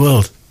ground in the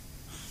world.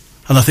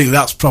 And I think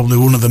that's probably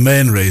one of the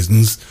main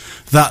reasons,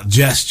 that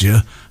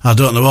gesture. I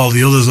don't know all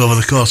the others over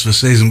the course of the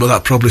season, but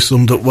that probably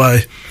summed up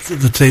why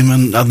the team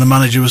and the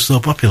manager was so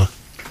popular.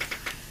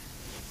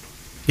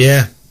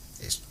 Yeah,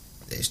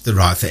 it's the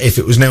right thing. If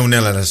it was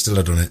 0-0, I'd still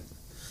have done it.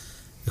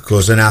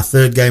 Because in our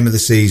third game of the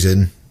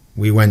season,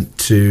 we went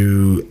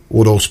to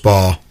Woodall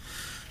Spa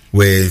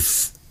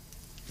with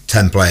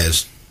 10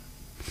 players.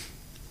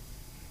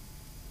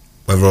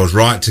 Whether I was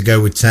right to go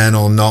with 10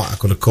 or not, I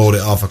could have called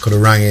it off. I could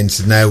have rang in and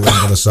said, no,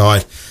 we're on the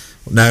side.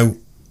 No,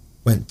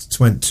 went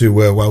to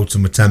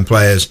Welton with 10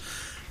 players.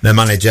 Their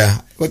manager,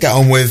 we get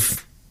on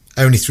with,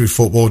 only through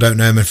football, don't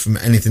know him from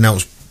anything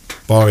else.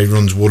 Bar he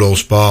runs Woodall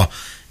Spa.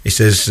 He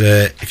says,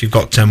 if you've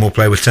got 10, we'll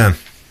play with 10.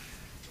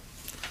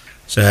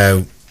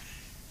 So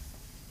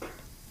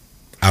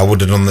I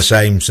would have done the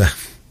same. So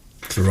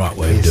it's the right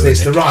way of doing it.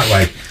 It's the right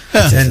way.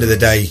 At the end of the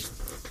day.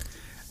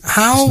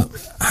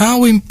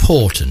 How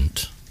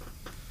important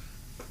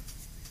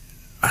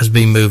has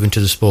been moving to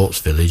the sports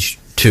village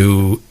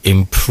to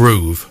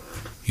improve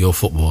your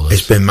footballers?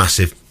 It's been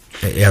massive.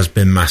 It has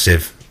been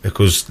massive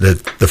because the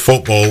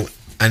football,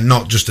 and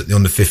not just at the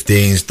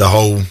under-15s,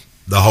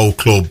 the whole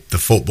club, the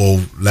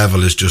football level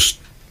has just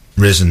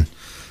risen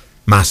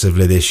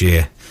massively this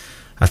year.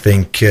 I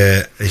think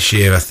this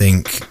year,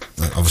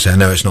 obviously I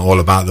know it's not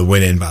all about the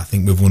winning, but I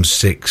think we've won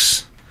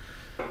six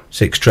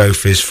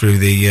trophies through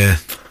the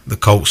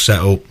Colts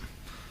setup.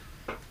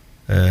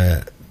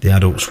 The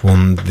adults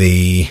won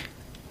the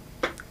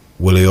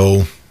Willie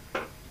Hall.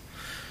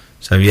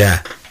 So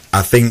yeah,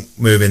 I think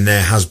moving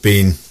there has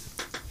been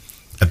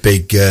a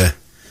big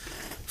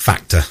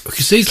factor.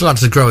 Because these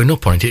lads are growing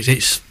up on it.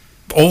 It's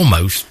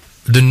almost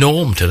the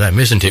norm to them,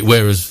 isn't it?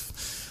 Whereas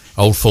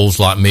old fools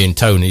like me and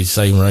Tony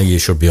saying, well, you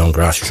should be on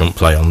grass, you shouldn't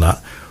play on that.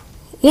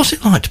 What's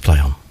it like to play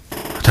on?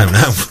 I don't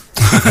know.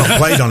 I've not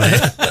played on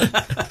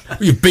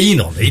it. You've been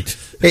on it.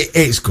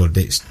 It's good.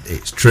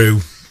 It's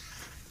true.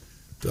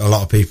 A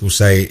lot of people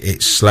say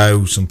it's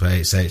slow. Some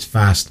people say it's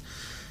fast.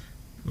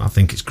 I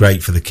think it's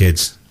great for the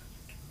kids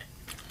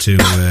to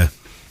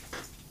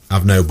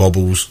have no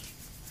bobbles.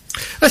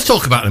 Let's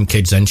talk about them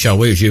kids then, shall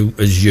we? As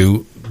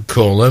you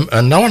call them.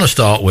 And I want to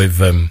start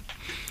with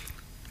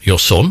your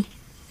son,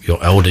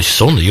 your eldest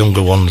son. The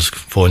younger one's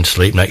falling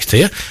asleep next to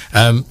you.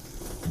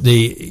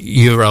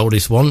 Your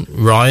eldest one,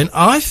 Ryan.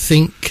 I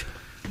think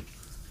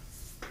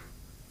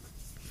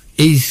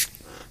he's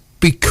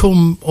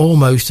become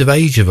almost of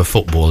age of a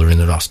footballer in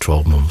the last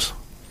 12 months.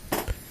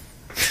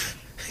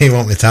 You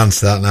want me to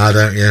answer that now,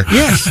 don't you?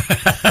 Yes.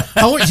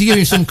 I want you to give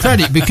him some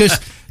credit because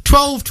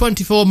 12,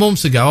 24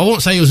 months ago, I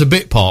won't say he was a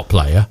bit part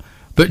player,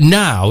 but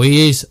now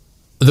he is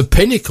the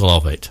pinnacle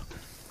of it.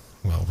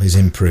 Well, he's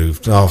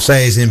improved. I'll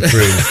say he's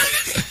improved.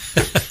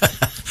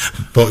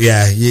 But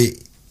yeah,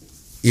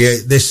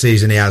 this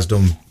season he has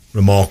done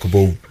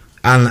remarkable,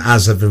 and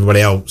as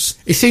everybody else.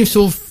 He seems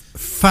to have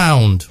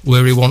found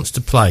where he wants to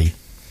play,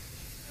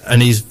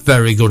 and he's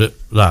very good at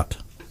that.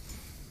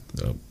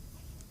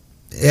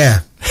 Yeah.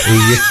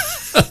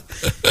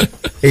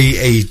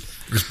 He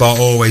was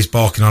always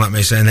barking on at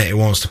me saying that he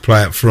wants to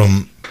play up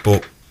front,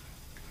 but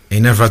he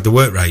never had the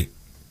work rate.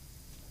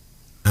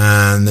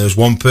 And there was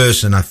one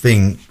person, I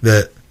think,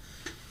 that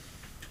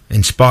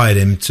inspired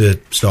him to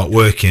start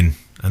working,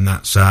 and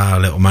that's our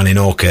little man in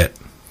Orchid.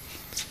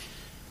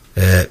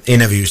 He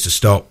never used to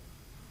stop.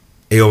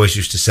 He always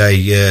used to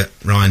say,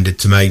 Ryan did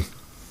to me,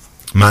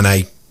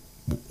 Mane,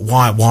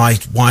 why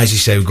is he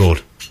so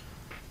good?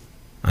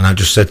 And I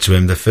just said to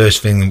him, the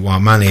first thing why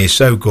Mane is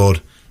so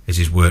good is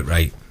his work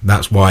rate.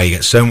 That's why he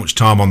gets so much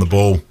time on the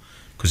ball,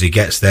 because he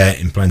gets there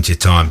in plenty of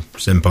time.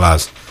 Simple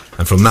as.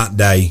 And from that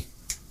day,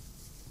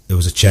 there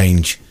was a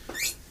change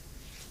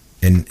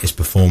in his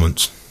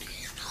performance.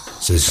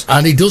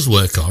 And he does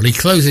work hard. He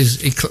closes.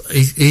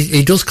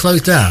 He does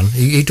close down.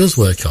 He does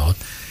work hard.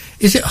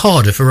 Is it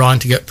harder for Ryan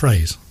to get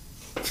praise?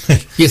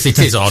 Yes, it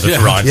is harder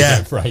for Ryan to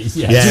get praise.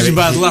 Yeah. Judging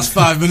by the last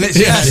 5 minutes,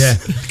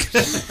 yes.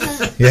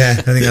 Yeah,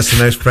 I think that's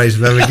the most praise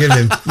I've ever given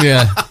him.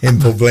 Yeah. In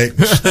public.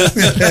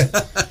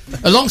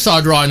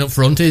 Alongside Ryan up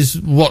front is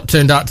what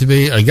turned out to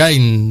be,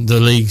 again, the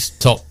league's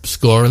top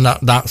scorer, and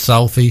that's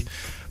Alfie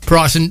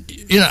Price. And,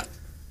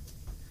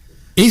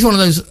 he's one of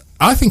those,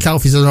 I think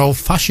Alfie's an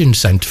old-fashioned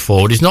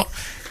centre-forward. He's not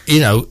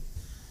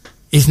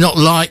he's not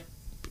like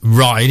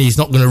Ryan. He's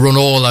not going to run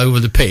all over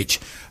the pitch,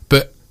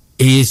 but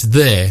he is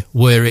there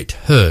where it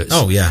hurts.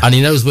 Oh, yeah. And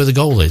he knows where the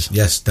goal is.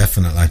 Yes,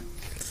 definitely.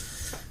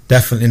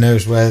 Definitely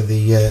knows where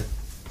the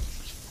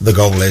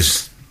goal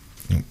is.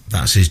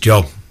 That's his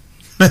job.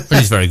 And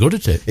he's very good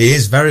at it. He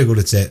is very good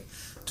at it.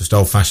 Just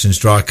old-fashioned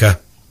striker.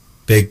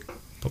 Big,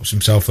 puts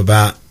himself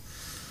about.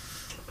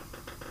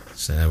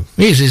 So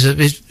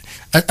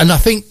and I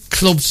think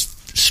clubs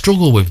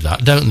struggle with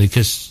that, don't they?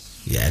 Because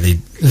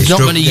there's not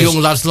many young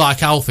lads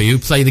like Alfie who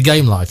play the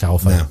game like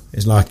Alfie. No,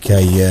 it's like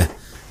a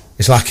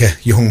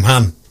young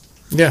man.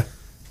 Yeah.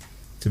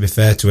 To be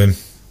fair to him,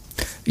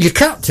 your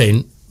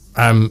captain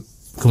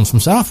comes from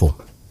Southall.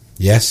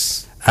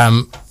 Yes.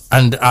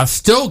 And I've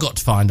still got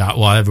to find out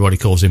why everybody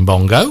calls him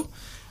Bongo.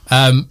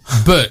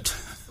 But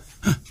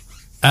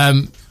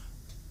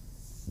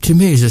to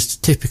me, he's a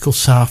typical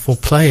Southall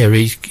player.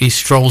 He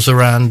strolls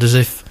around as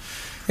if...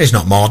 He's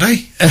not Mardy.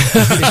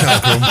 He's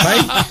not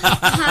Grumpy.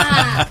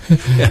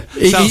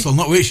 Southall,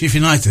 not Whitshire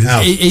United. No.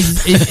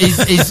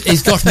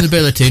 He's got an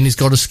ability and he's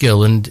got a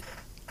skill, and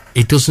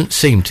he doesn't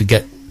seem to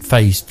get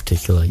phased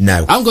particularly.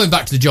 No. I'm going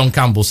back to the John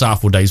Campbell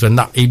Southall days when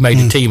he made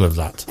a team of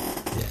that.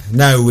 Yeah.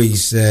 No,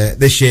 he's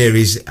this year.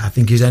 I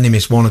think he's only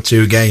missed 1 or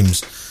 2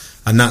 games,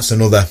 and that's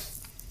another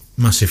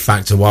massive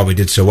factor why we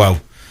did so well.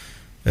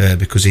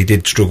 Because he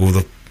did struggle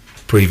the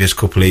previous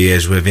couple of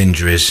years with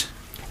injuries,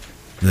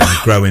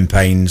 growing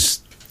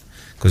pains,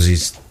 because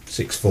he's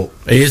 6 foot.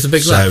 He is a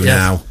big lad.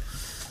 Now,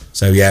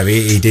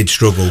 he did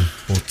struggle,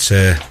 but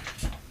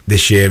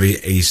this year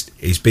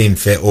he's been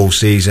fit all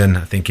season.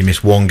 I think he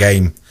missed 1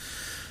 game.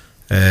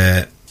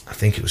 I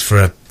think it was for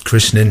a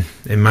christening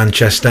in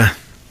Manchester,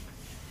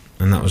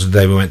 and that was the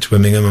day we went to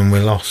Birmingham and we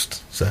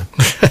lost. So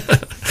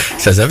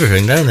says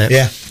everything, doesn't it?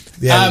 Yeah,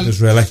 it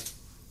does really.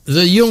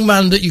 The young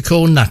man that you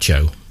call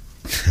Nacho.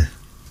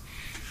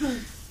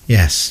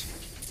 Yes.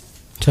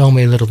 Tell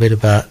me a little bit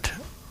about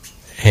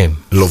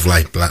him.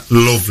 Lovely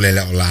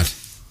little lad.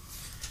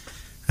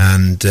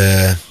 And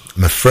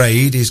I'm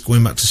afraid he's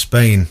going back to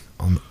Spain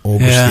on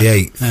August the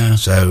 8th. Yeah.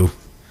 So,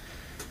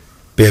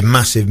 be a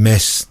massive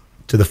miss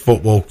to the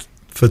football,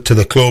 to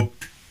the club,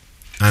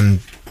 and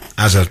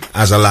as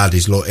a lad,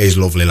 he's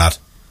a lovely lad.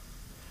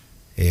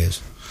 He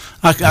is.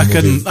 I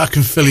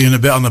can fill you in a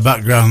bit on the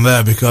background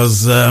there,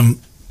 because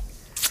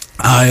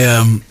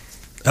I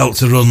helped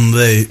to run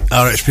the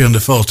RHP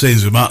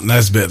under-14s with Mark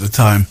Nesbitt at the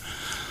time,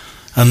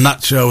 and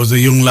Nacho was a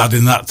young lad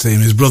in that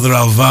team. His brother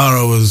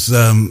Alvaro was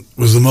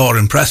the more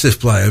impressive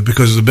player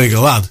because he was a bigger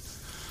lad,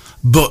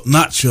 but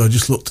Nacho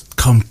just looked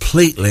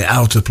completely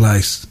out of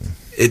place.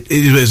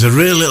 It was a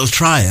real little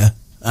trier,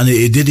 and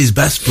he did his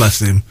best, bless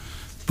him,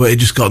 but he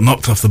just got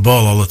knocked off the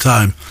ball all the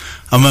time.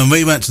 And when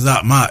we went to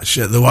that match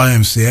at the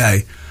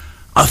YMCA,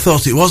 I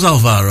thought it was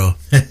Alvaro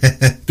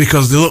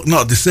because they look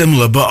not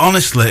dissimilar, but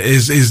honestly,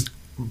 he's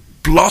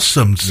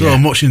blossomed so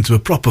much into a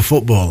proper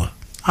footballer.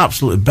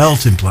 Absolutely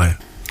belting player.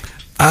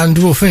 And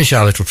we'll finish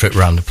our little trip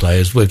round the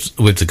players with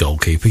the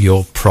goalkeeper,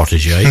 your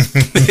protege.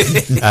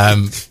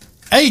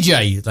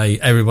 AJ,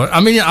 everybody.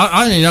 I mean,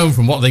 I only know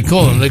from what they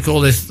call them. They call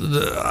this.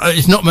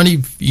 It's not many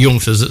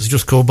youngsters that's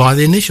just called by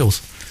the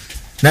initials.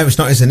 No, it's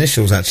not his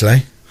initials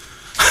actually.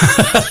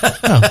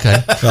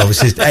 Okay. Well,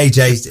 it's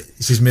AJ.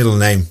 It's his middle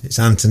name. It's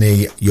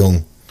Anthony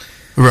Young.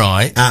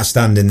 Right.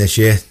 Outstanding this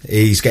year.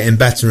 He's getting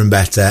better and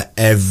better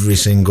every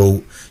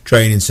single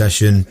training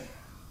session,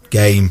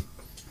 game,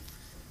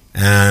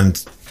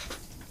 and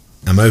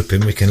I'm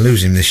hoping we can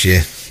lose him this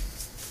year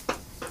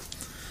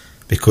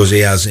because he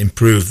has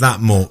improved that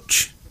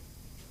much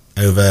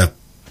over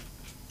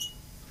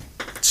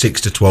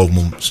 6 to 12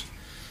 months.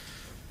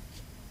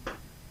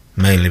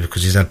 Mainly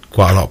because he's had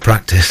quite a lot of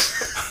practice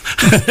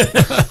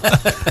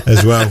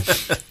as well.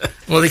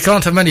 Well, they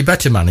can't have many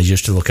better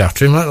managers to look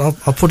after him. I'll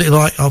put it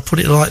like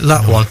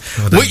that one.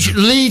 Which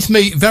leads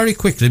me very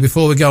quickly,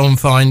 before we go and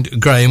find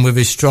Graham with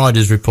his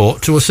Striders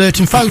report, to a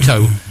certain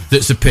photo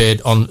that's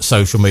appeared on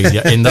social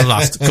media in the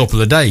last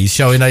couple of days,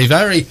 showing a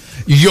very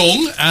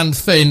young and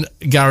thin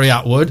Gary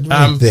Atwood.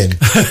 Thin.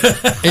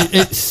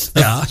 It's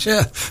yeah,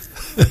 sure.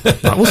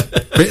 That was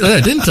a bit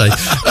there, didn't they?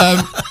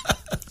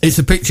 It's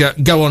a picture.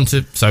 Go on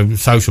to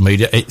social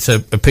media. It's a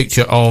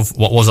picture of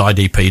what was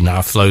IDP, now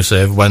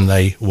Flowserve, when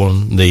they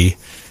won the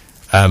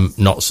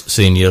Notts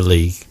Senior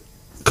League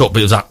Cup.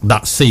 Because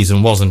that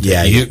season, wasn't it?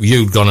 Yeah,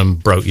 you'd gone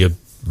and broke your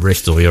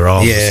wrist or your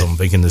arm or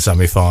something in the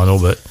semi-final,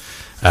 but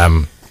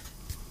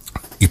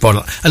you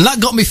probably, and that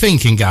got me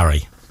thinking,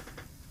 Gary.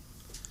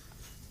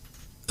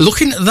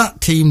 Looking at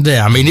that team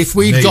there, I mean, if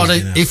we'd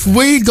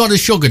got a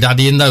sugar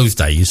daddy in those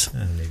days,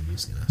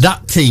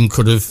 that team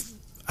could have.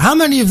 How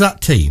many of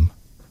that team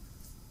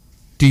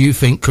do you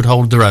think could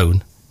hold their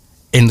own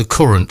in the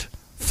current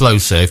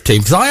Flowserve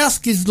team? Because I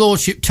asked his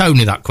lordship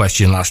Tony that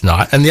question last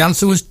night, and the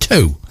answer was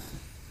 2.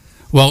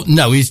 Well,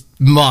 no, he's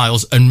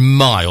miles and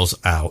miles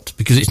out,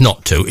 because it's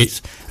not 2.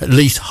 It's at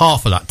least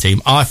half of that team,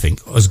 I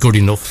think, is good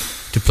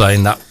enough to play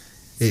in that.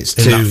 That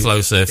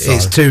Flowserve side.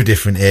 It's 2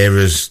 different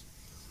eras.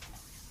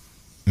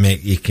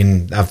 Mick, you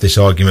can have this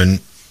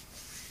argument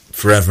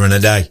forever and a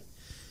day.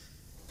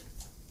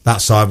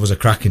 that side was a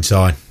cracking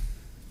side.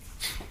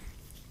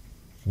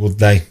 Would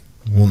they?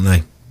 Wouldn't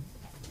they?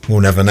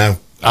 We'll never know.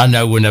 I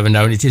know we'll never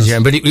know, and it is, yeah,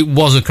 but it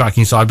was a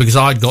cracking side because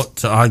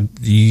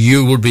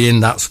you would be in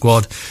that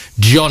squad,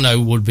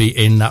 Jono would be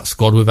in that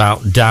squad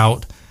without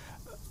doubt,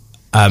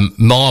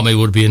 Marmy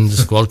would be in the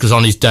squad because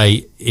on his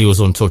day he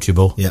was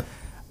untouchable. Yeah.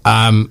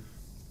 And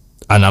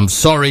I'm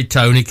sorry,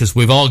 Tony, because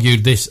we've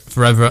argued this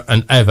forever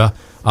and ever.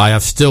 I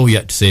have still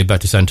yet to see a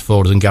better centre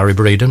forward than Gary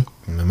Breeden.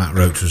 And Matt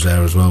Roach was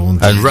there as well,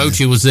 wasn't he? And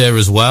Roachy was there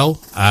as well.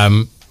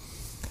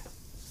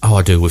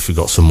 I do wish we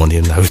got some money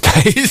in those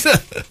days.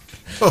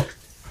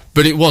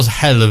 But it was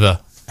hell of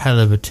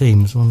a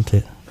teams, wasn't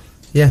it?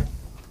 Yeah.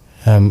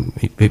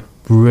 It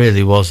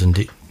really was,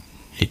 and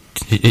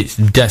it's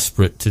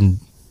desperate, and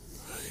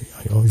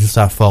just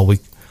how far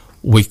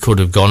we could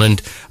have gone.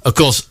 And of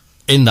course,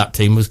 in that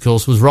team was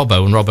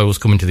Robbo, and Robbo was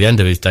coming to the end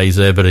of his days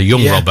there. But a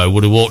young Robbo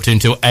would have walked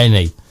into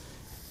any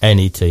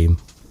team.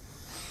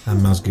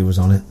 And Masgi was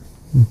on it.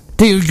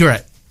 Do you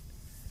regret?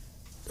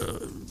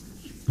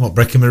 What,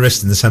 breaking my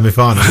wrist in the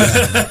semi-final?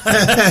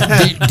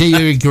 do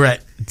you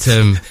regret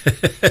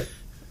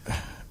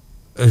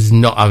as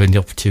not having the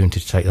opportunity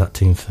to take that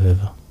team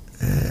further?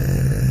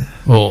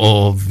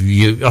 Or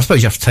you? I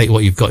suppose you have to take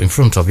what you've got in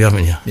front of you,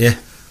 haven't you? Yeah,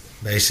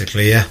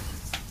 basically, yeah.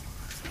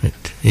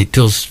 It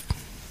does.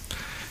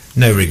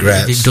 No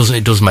regrets.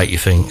 It does make you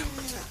think.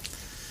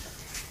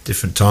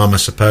 Different time, I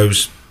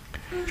suppose.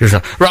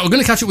 Right, we're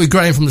going to catch up with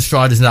Graham from the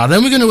Striders now.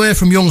 Then we're going to hear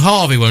from young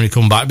Harvey when we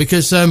come back,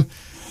 because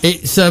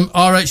it's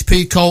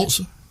RHP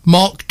Colts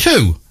Mark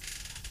II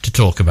to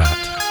talk about.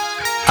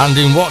 And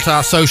in what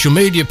our social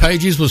media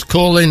pages was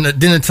calling at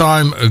dinner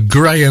time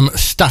Graham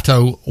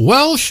Stato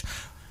Welsh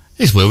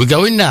is where we're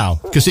going now,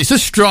 because it's a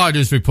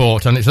Striders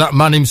report, and it's that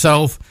man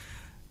himself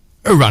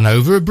who ran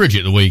over a bridge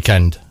at the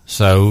weekend.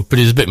 So, but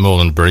it's a bit more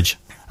than a bridge.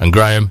 And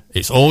Graham,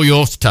 it's all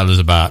yours to tell us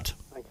about.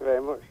 Thank you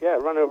very much. Yeah,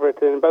 run over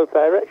it in both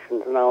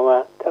directions, and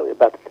I'll tell you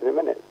about it in a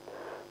minute.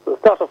 We'll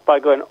start off by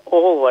going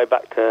all the way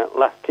back to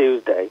last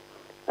Tuesday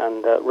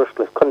and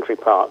Rushcliffe Country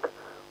Park,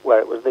 where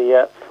it was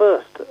the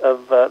first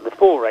of the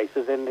 4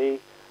 races in the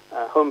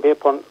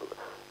Holme-Pierpont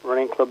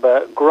Running Club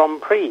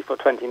Grand Prix for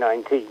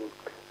 2019.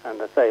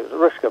 And I say it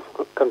was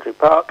Rushcliffe Country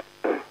Park,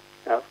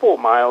 4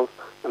 miles,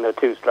 and there were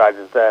 2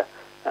 striders there.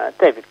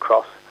 David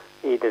Cross,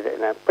 he did it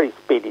in a pretty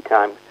speedy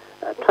time,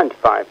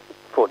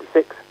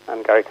 25:46,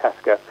 and Gary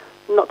Tasker,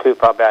 not too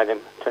far behind him,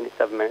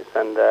 27 minutes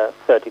and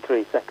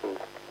 33 seconds.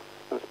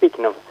 And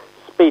speaking of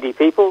speedy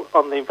people,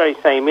 on the very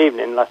same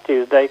evening, last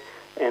Tuesday,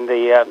 in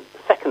the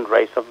second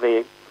race of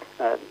the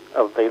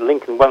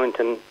Lincoln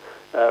Wellington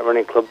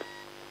Running Club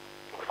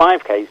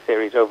 5K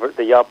series over at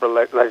the Yarborough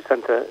Leisure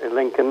Centre in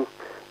Lincoln,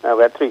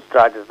 we had 3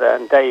 striders there,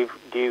 and Dave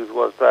Hughes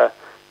was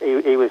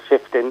he was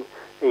shifting.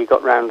 He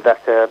got round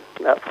that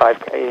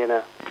 5K in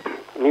a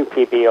new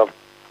PB of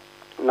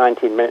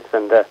 19 minutes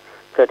and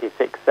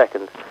 36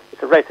 seconds.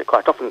 It's a race that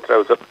quite often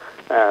throws up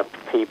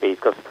PBs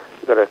because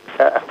you've got a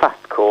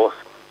fast course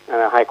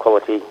and a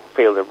high-quality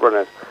field of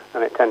runners,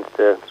 and it tends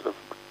to sort of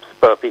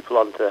spur people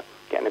on to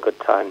getting a good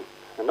time.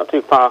 And not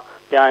too far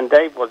behind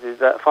Dave was his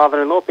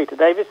father-in-law, Peter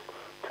Davis,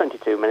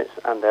 22 minutes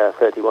and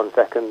 31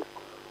 seconds.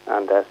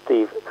 And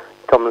Steve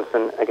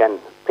Tomlinson, again,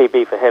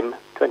 PB for him,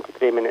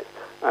 23 minutes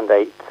and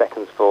 8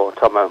 seconds for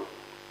Tomo.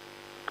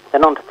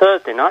 Then on to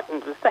Thursday night,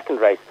 into the second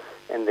race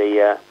in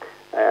the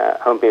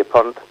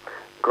Holme-Pierpont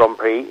Grand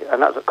Prix,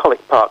 and that was at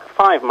Collick Park, a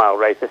 5-mile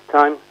race this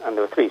time, and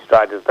there were 3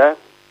 striders there.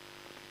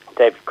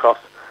 David Cross,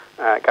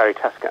 Gary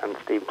Tasker and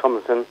Steve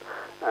Tomlinson.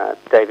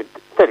 David,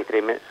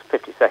 33 minutes,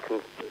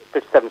 57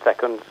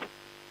 seconds.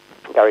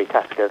 Gary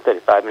Tasker,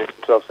 35 minutes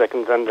and 12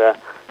 seconds. And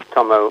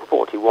Tomo,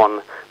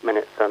 41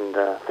 minutes and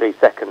 3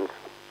 seconds.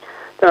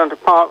 Then on to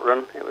Park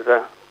Run. It was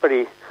a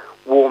pretty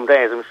warm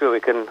day, as I'm sure we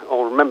can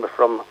all remember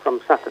from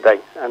Saturday.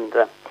 And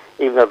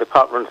even though the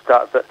Park Run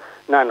starts at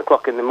 9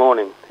 o'clock in the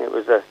morning, it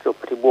was still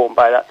pretty warm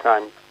by that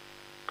time.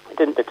 It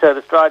didn't deter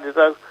the striders,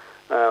 though.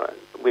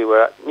 We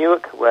were at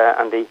Newark, where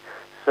Andy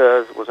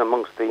Sears was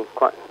amongst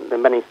the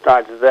many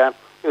striders there.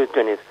 He was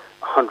doing his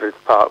 100th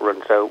Park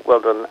Run, so well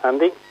done,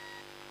 Andy.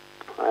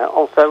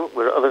 Also,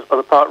 we were at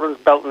other Park Runs,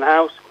 Belton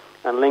House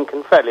and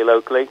Lincoln, fairly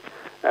locally.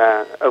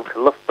 Over to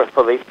Loughborough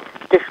for the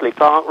Dishley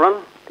Park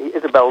Run, the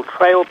Isabel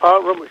Trail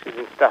Park Run, which is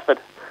in Stafford,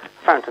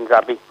 Fountains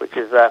Abbey, which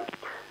is,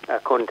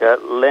 according to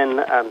Lynn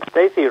and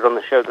Stacey, who run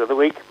the show the other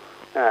week,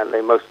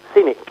 the most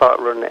scenic park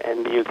run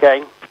in the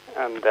UK.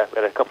 And we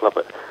had a couple up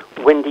at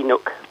Windy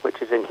Nook,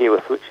 which is in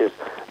Heworth, which is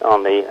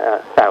on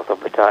the south of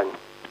the town.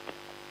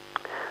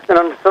 Then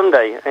on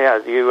Sunday,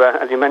 as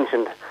you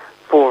mentioned,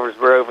 4 of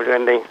us were over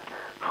doing the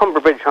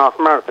Humber Bridge Half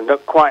Marathon.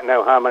 Don't quite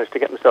know how I managed to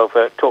get myself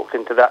talked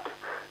into that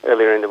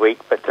earlier in the week,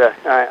 but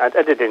I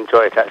did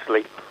enjoy it,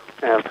 actually.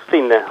 I've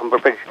seen the Humber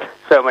Bridge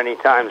so many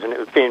times, and it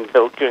was being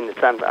built during the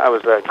time that I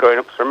was growing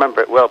up, so I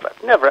remember it well, but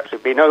I've never actually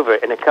been over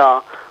it in a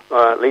car,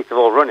 or at least of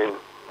all running.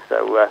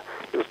 So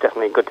it was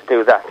definitely good to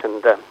do that.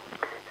 And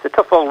it's a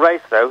tough old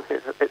race, though.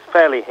 It's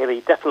fairly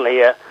hilly,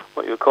 definitely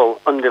what you would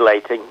call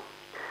undulating.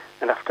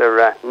 And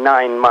after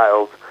 9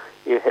 miles,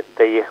 you hit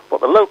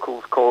what the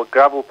locals call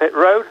Gravel Pit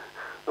Road,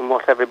 and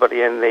what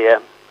everybody in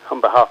the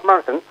Humber Half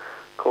Marathon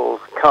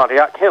calls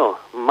Cardiac Hill,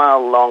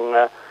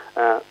 mile-long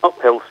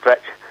uphill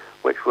stretch,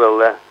 which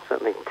will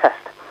certainly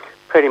test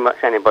pretty much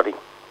anybody.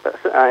 But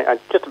I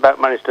just about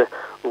managed to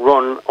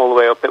run all the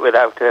way up it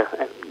without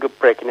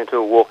breaking into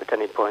a walk at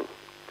any point.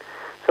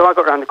 So I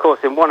got around the course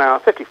in 1 hour,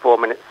 54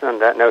 minutes and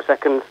no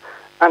seconds.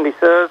 Andy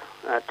Sears,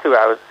 2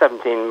 hours,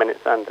 17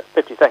 minutes and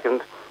 50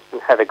 seconds.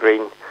 And Heather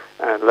Green,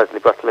 Leslie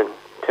Butlin,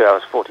 2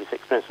 hours,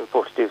 46 minutes and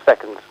 42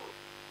 seconds.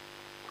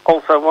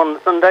 Also on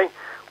Sunday,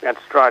 we had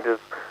striders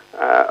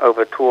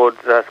over towards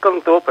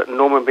Scunthorpe at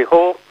Normanby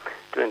Hall,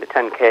 doing the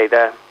 10K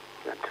there.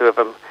 Two of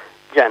them,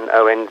 Jen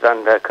Owens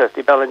and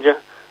Kirsty Bellinger,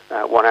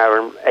 1 hour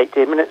and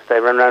 18 minutes. They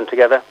ran around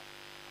together.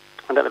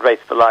 And at the Race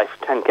for Life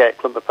 10K at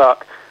Clumber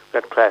Park, we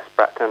had Claire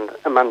Spratt and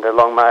Amanda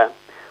Longmire,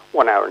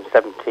 1 hour and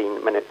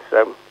 17 minutes.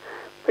 So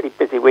pretty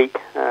busy week,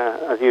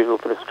 as usual,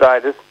 for the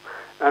striders.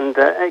 And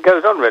it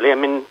goes on, really. I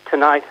mean,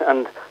 tonight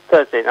and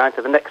Thursday night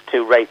are the next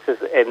two races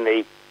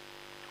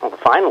the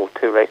final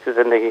two races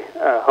in the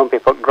Humpy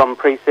Puck Grand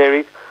Prix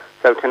series.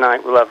 So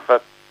tonight we'll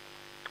have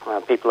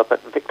people up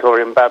at the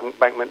Victorian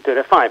Embankment doing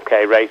a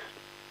 5K race.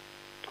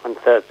 And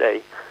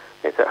Thursday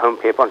it's at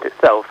Humpy Punt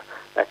itself,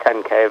 a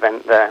 10K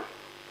event there.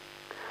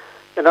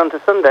 And on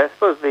to Sunday, I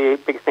suppose the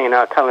biggest thing in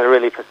our calendar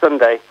really for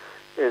Sunday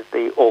is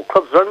the All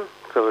Clubs Run.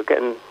 So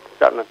we're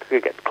starting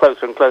to get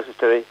closer and closer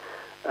to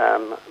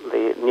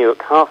the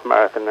Newark Half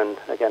Marathon. And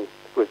again,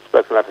 we've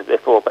spoken about it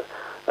before, but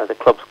the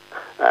clubs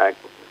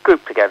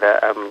group together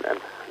and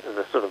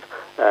the sort of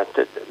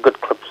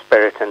good club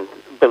spirit and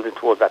building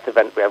towards that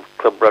event. We have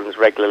club runs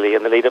regularly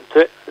in the lead up to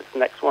it. It's the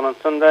next one on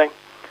Sunday.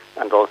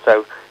 And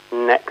also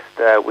next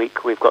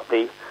week we've got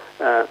the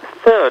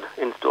third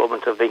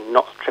instalment of the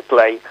Notts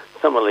AAA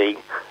Summer League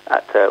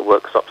at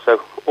Worksop.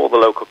 So all the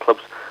local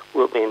clubs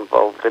will be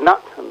involved in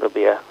that, and there'll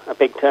be a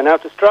big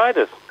turnout of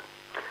striders.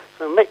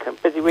 So Mick, a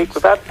busy week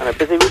with that and a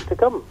busy week to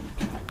come.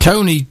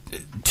 Tony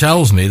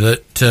tells me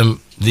that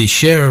the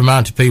sheer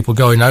amount of people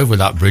going over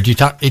that bridge,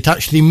 it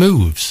actually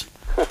moves.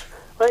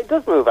 Well, it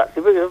does move,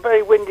 actually. It was a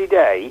very windy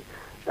day.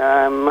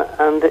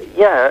 And,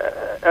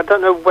 yeah, I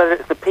don't know whether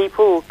it's the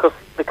people, because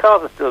the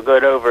cars are still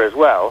going over as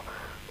well.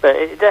 But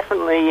it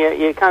definitely,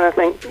 you kind of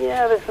think,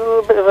 yeah, there's a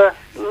little bit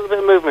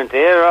of movement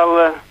here.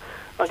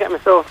 I'll get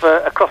myself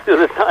across the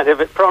other side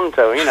of it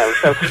pronto, you know.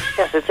 So,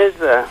 yes, it is.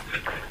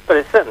 But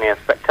it's certainly a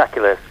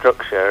spectacular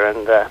structure.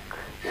 And,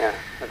 yeah,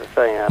 as I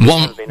say...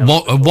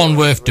 one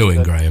worth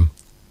doing, Graham.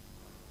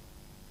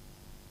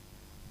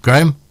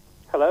 Graham?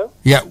 Hello?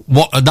 Yeah,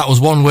 that was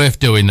one worth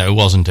doing, though,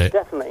 wasn't it?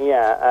 Definitely,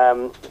 yeah.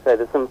 So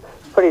there's some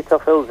pretty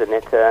tough hills in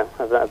it. As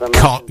I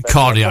mentioned,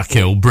 Cardiac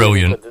Hill,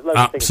 brilliant,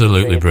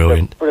 absolutely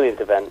brilliant.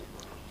 Brilliant event.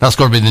 That's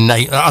got to be the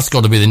name. That's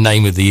got to be the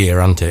name of the year,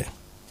 hasn't it?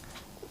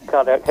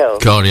 Cardiac Hill.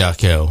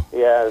 Cardiac Hill.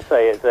 Yeah, as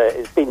I say,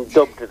 it's been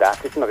dubbed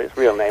that. It's not its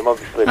real name,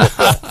 obviously. But,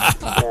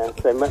 yeah,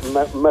 so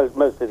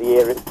most of the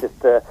year it's just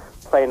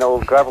plain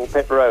old gravel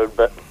pit road,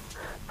 but.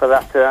 For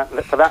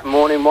that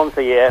morning once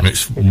a year,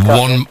 it's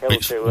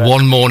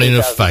one morning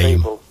of fame.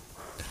 People.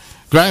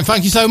 Graham,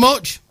 thank you so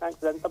much. Thanks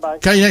then. Bye bye.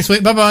 Okay, next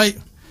week. Bye bye.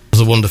 It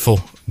was a wonderful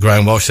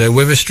Graham Walsh there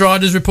with a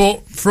Striders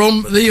report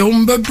from the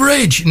Humber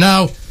Bridge.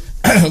 Now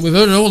we've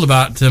heard all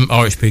about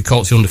RHP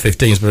Colts under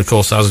 15s, but of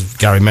course, as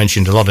Gary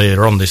mentioned a lot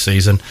earlier on this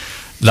season,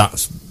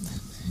 that's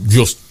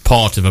just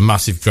part of a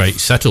massive,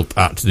 great setup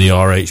at the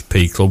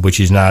RHP club,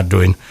 which is now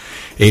doing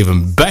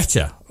even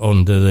better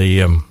under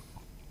the.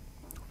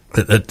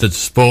 At the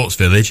Sports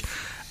Village,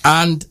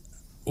 and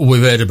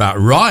we've heard about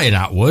Ryan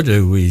Atwood,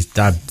 who his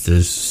dad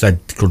has said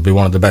could be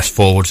one of the best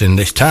forwards in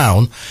this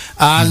town.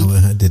 And no,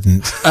 I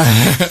didn't.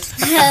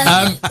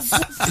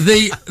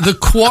 The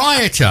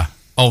quieter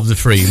of the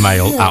three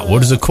male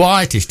Atwoods, the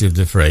quietest of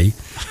the three,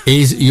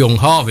 is young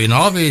Harvey. And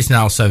Harvey is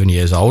now 7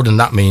 years old, and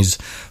that means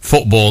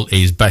football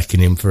is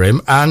beckoning for him.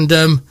 And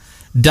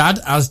Dad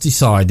has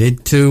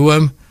decided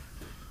to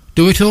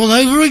do it all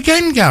over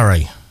again,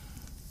 Gary.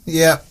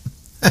 Yeah.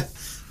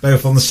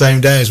 Both on the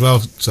same day as well,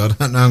 so I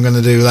don't know I'm going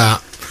to do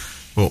that.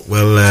 But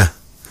we'll... Now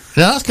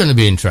that's going to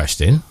be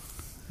interesting.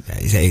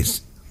 Yeah,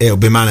 it'll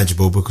be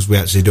manageable because we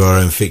actually do our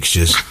own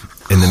fixtures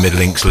in the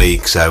Mid-Links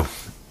League, so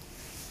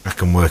I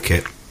can work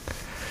it.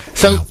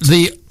 So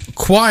the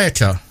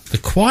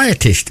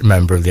quietest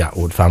member of the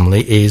Atwood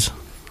family is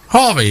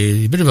Harvey.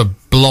 He's a bit of a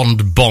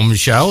blonde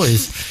bombshell.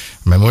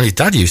 Remember when his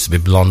dad used to be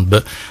blonde,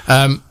 but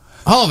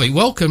Harvey,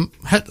 welcome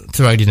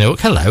to Radio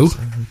Newark. Hello.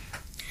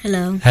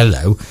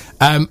 Hello.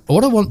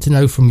 What I want to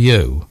know from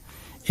you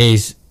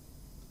is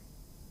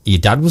your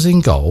dad was in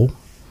goal,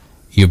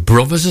 your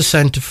brother's a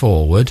centre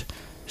forward,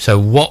 so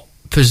what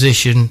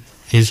position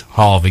is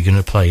Harvey going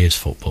to play his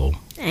football?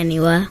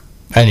 Anywhere.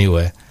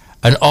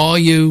 And are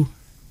you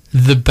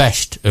the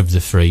best of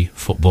the three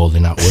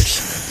footballing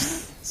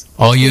Atwoods?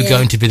 Are you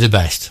going to be the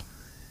best?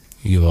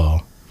 You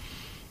are.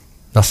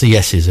 That's a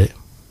yes, is it?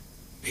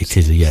 It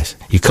is a yes.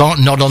 You can't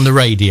nod on the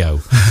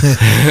radio.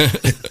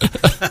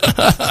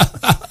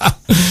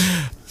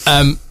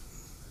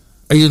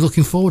 Are you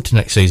looking forward to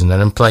next season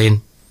then and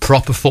playing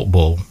proper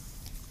football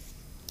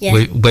Yeah.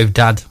 With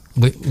Dad,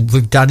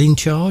 with Dad in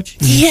charge.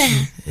 Yeah.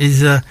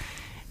 Is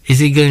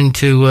he going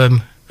to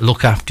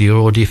look after you,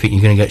 or do you think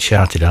you're going to get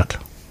shouted at?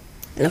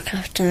 Look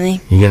after me.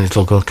 You're going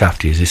to look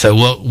after you. So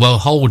we'll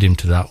hold him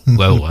to that,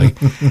 will we?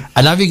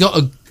 And have you got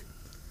a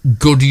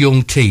good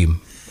young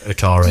team at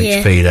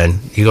RHP then?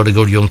 You got a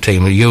good young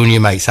team. You and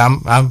your mates.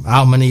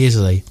 How many is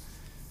there?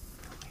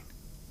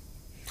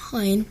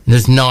 9.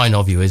 There's 9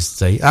 of you, is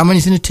there? How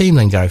many's in a team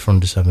then, Gary, for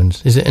under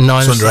 7s? Is it a 9?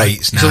 It's under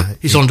 8s now.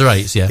 It's under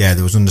 8s, yeah. Yeah,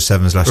 there was under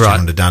 7s last year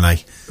under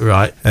Danny.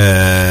 Right.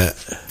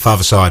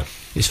 Father side.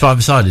 It's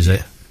 5-a-side, is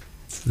it?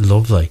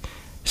 Lovely.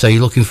 So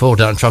you're looking forward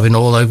to that and travelling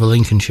all over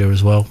Lincolnshire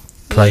as well,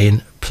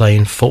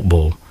 playing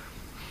football.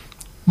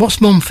 What's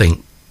Mum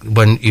think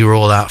when you're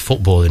all out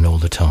footballing all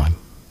the time?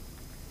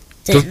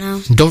 Don't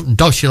know.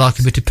 Does she like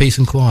a bit of peace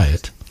and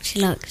quiet? She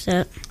likes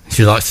it.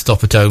 She likes to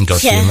stop at home,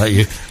 does she? And let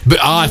you? But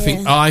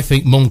I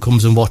think Mum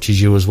comes and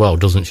watches you as well,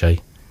 doesn't she?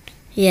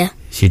 Yeah.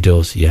 She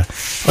does, yeah.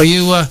 Are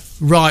you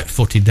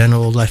right-footed then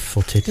or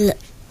left-footed?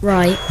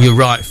 Right. You're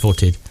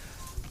right-footed.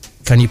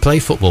 Can you play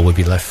football with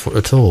your left foot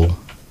at all?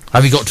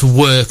 Have you got to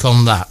work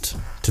on that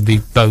to be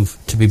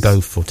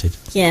both-footed?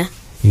 Yeah.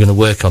 You're going to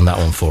work on that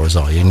one for us,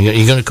 are you? And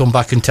you're going to come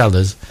back and tell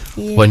us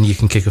when you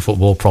can kick a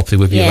football properly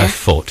with your left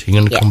foot. You're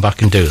going to come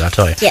back and do that,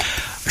 are you? Yeah.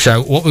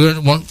 So what we're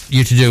going to want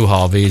you to do,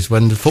 Harvey, is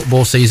when the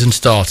football season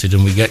started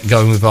and we get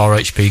going with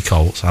RHP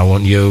Colts, I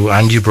want you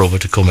and your brother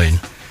to come in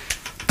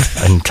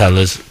and tell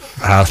us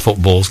how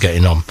football's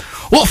getting on.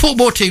 What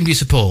football team do you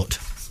support?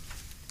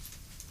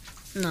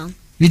 No.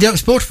 You don't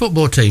support a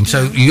football team,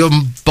 so you're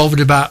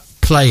bothered about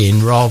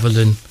playing rather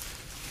than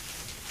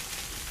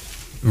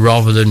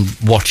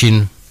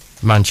watching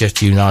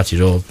Manchester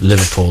United or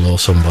Liverpool or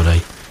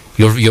somebody.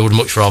 You would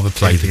much rather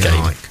play the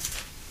game.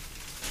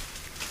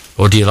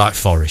 Or do you like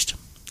Forest?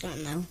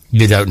 Don't know.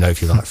 You don't know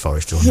if you like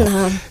Forest or not.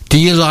 No. Do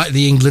you like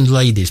the England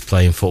ladies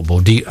playing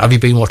football? Have you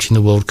been watching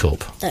the World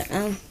Cup? Don't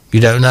know. You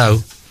don't know?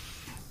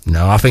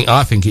 No, I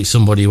think it's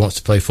somebody who wants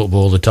to play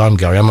football all the time,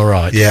 Gary. Am I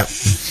right? Yeah.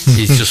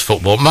 It's just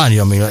football. Man,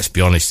 I mean, let's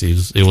be honest,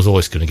 he was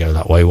always going to go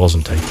that way,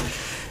 wasn't he?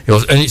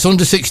 And it's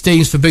under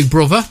 16s for Big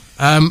Brother,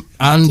 and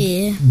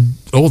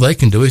all they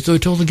can do is do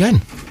it all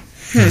again.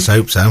 Let's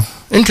hope so.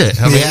 Isn't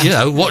it? I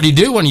mean, what do you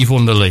do when you've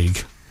won the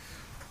league?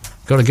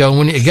 Got to go and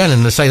win it again,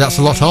 and they say that's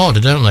a lot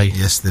harder, don't they?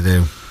 Yes, they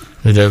do.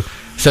 They do.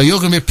 So you're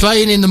going to be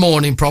playing in the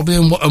morning, probably,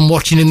 and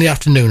watching in the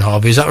afternoon,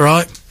 Harvey, is that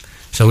right?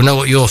 So we know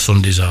what your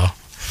Sundays are.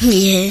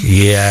 Yeah.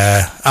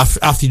 Yeah.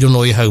 After you've done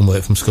all your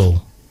homework from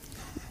school?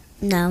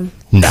 No.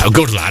 No,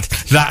 good lad.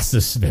 That's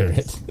the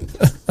spirit.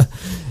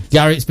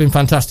 Gary, it's been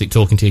fantastic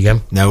talking to you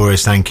again. No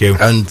worries, thank you.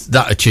 And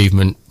that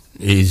achievement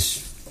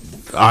is,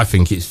 I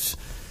think it's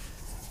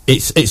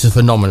a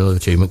phenomenal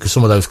achievement, because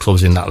some of those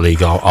clubs in that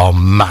league are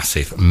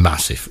massive,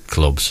 massive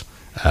clubs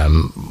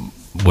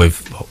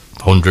with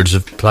hundreds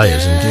of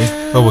players.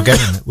 And well,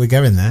 we're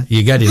getting there.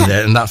 You're getting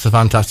there, and that's a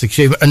fantastic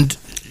achievement. And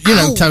you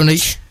know, Tony,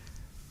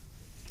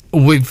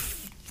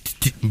 we've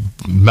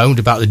moaned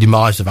about the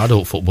demise of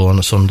adult football on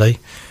a Sunday.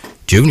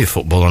 Junior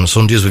football on a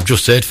Sunday, as we've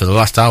just said for the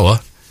last hour,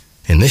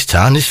 in this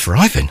town is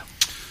thriving.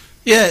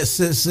 Yeah, it's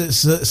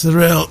a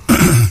real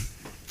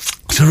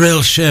it's a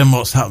real shame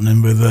what's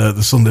happening with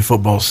the Sunday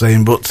football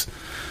scene, but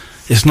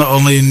it's not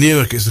only in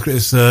Newark;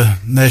 it's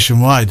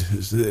nationwide.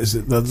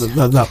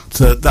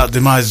 That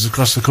demise is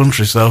across the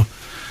country. So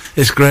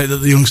it's great that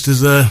the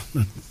youngsters are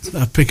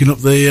picking up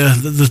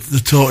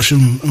the torch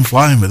and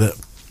flying with it.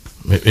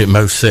 It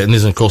most certainly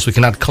is. And of course, we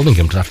can add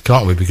Collingham to that,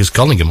 can't we? Because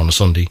Collingham on a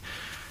Sunday,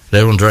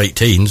 they're under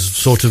 18s,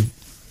 sort of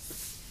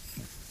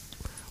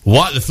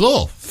wiped the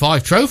floor.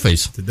 5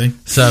 trophies. Did they?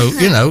 So,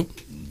 you know,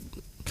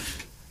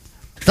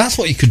 that's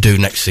what you could do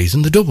next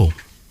season, the double.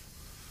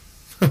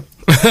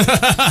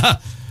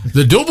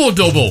 The double.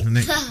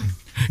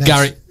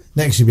 Gary.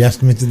 Next you'll be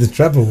asking me to the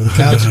treble with the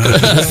couch.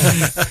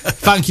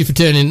 Thank you for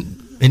turning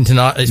in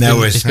tonight.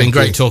 It's been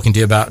great talking to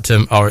you about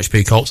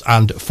RHP Colts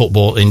and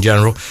football in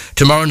general.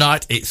 Tomorrow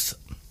night, it's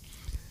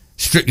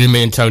strictly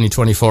me and Tony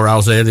 24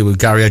 hours early, with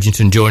Gary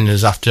Edgington joining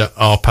us after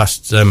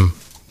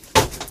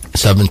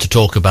 7 to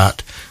talk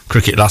about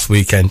cricket last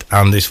weekend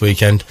and this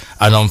weekend.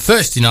 And on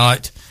Thursday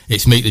night,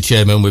 it's Meet the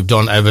Chairman with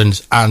Don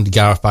Evans and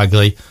Gareth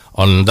Bagley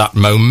on that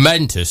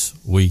momentous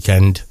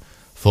weekend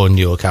for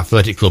Newark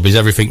Athletic Club. Is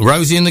everything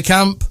rosy in the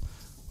camp,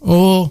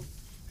 or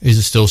is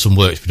there still some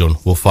work to be done?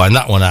 We'll find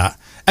that one out.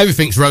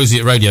 Everything's rosy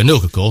at Radio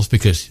Newark, of course,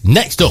 because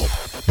next up,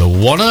 the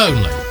one and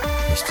only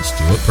Mr.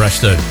 Stuart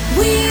Preston.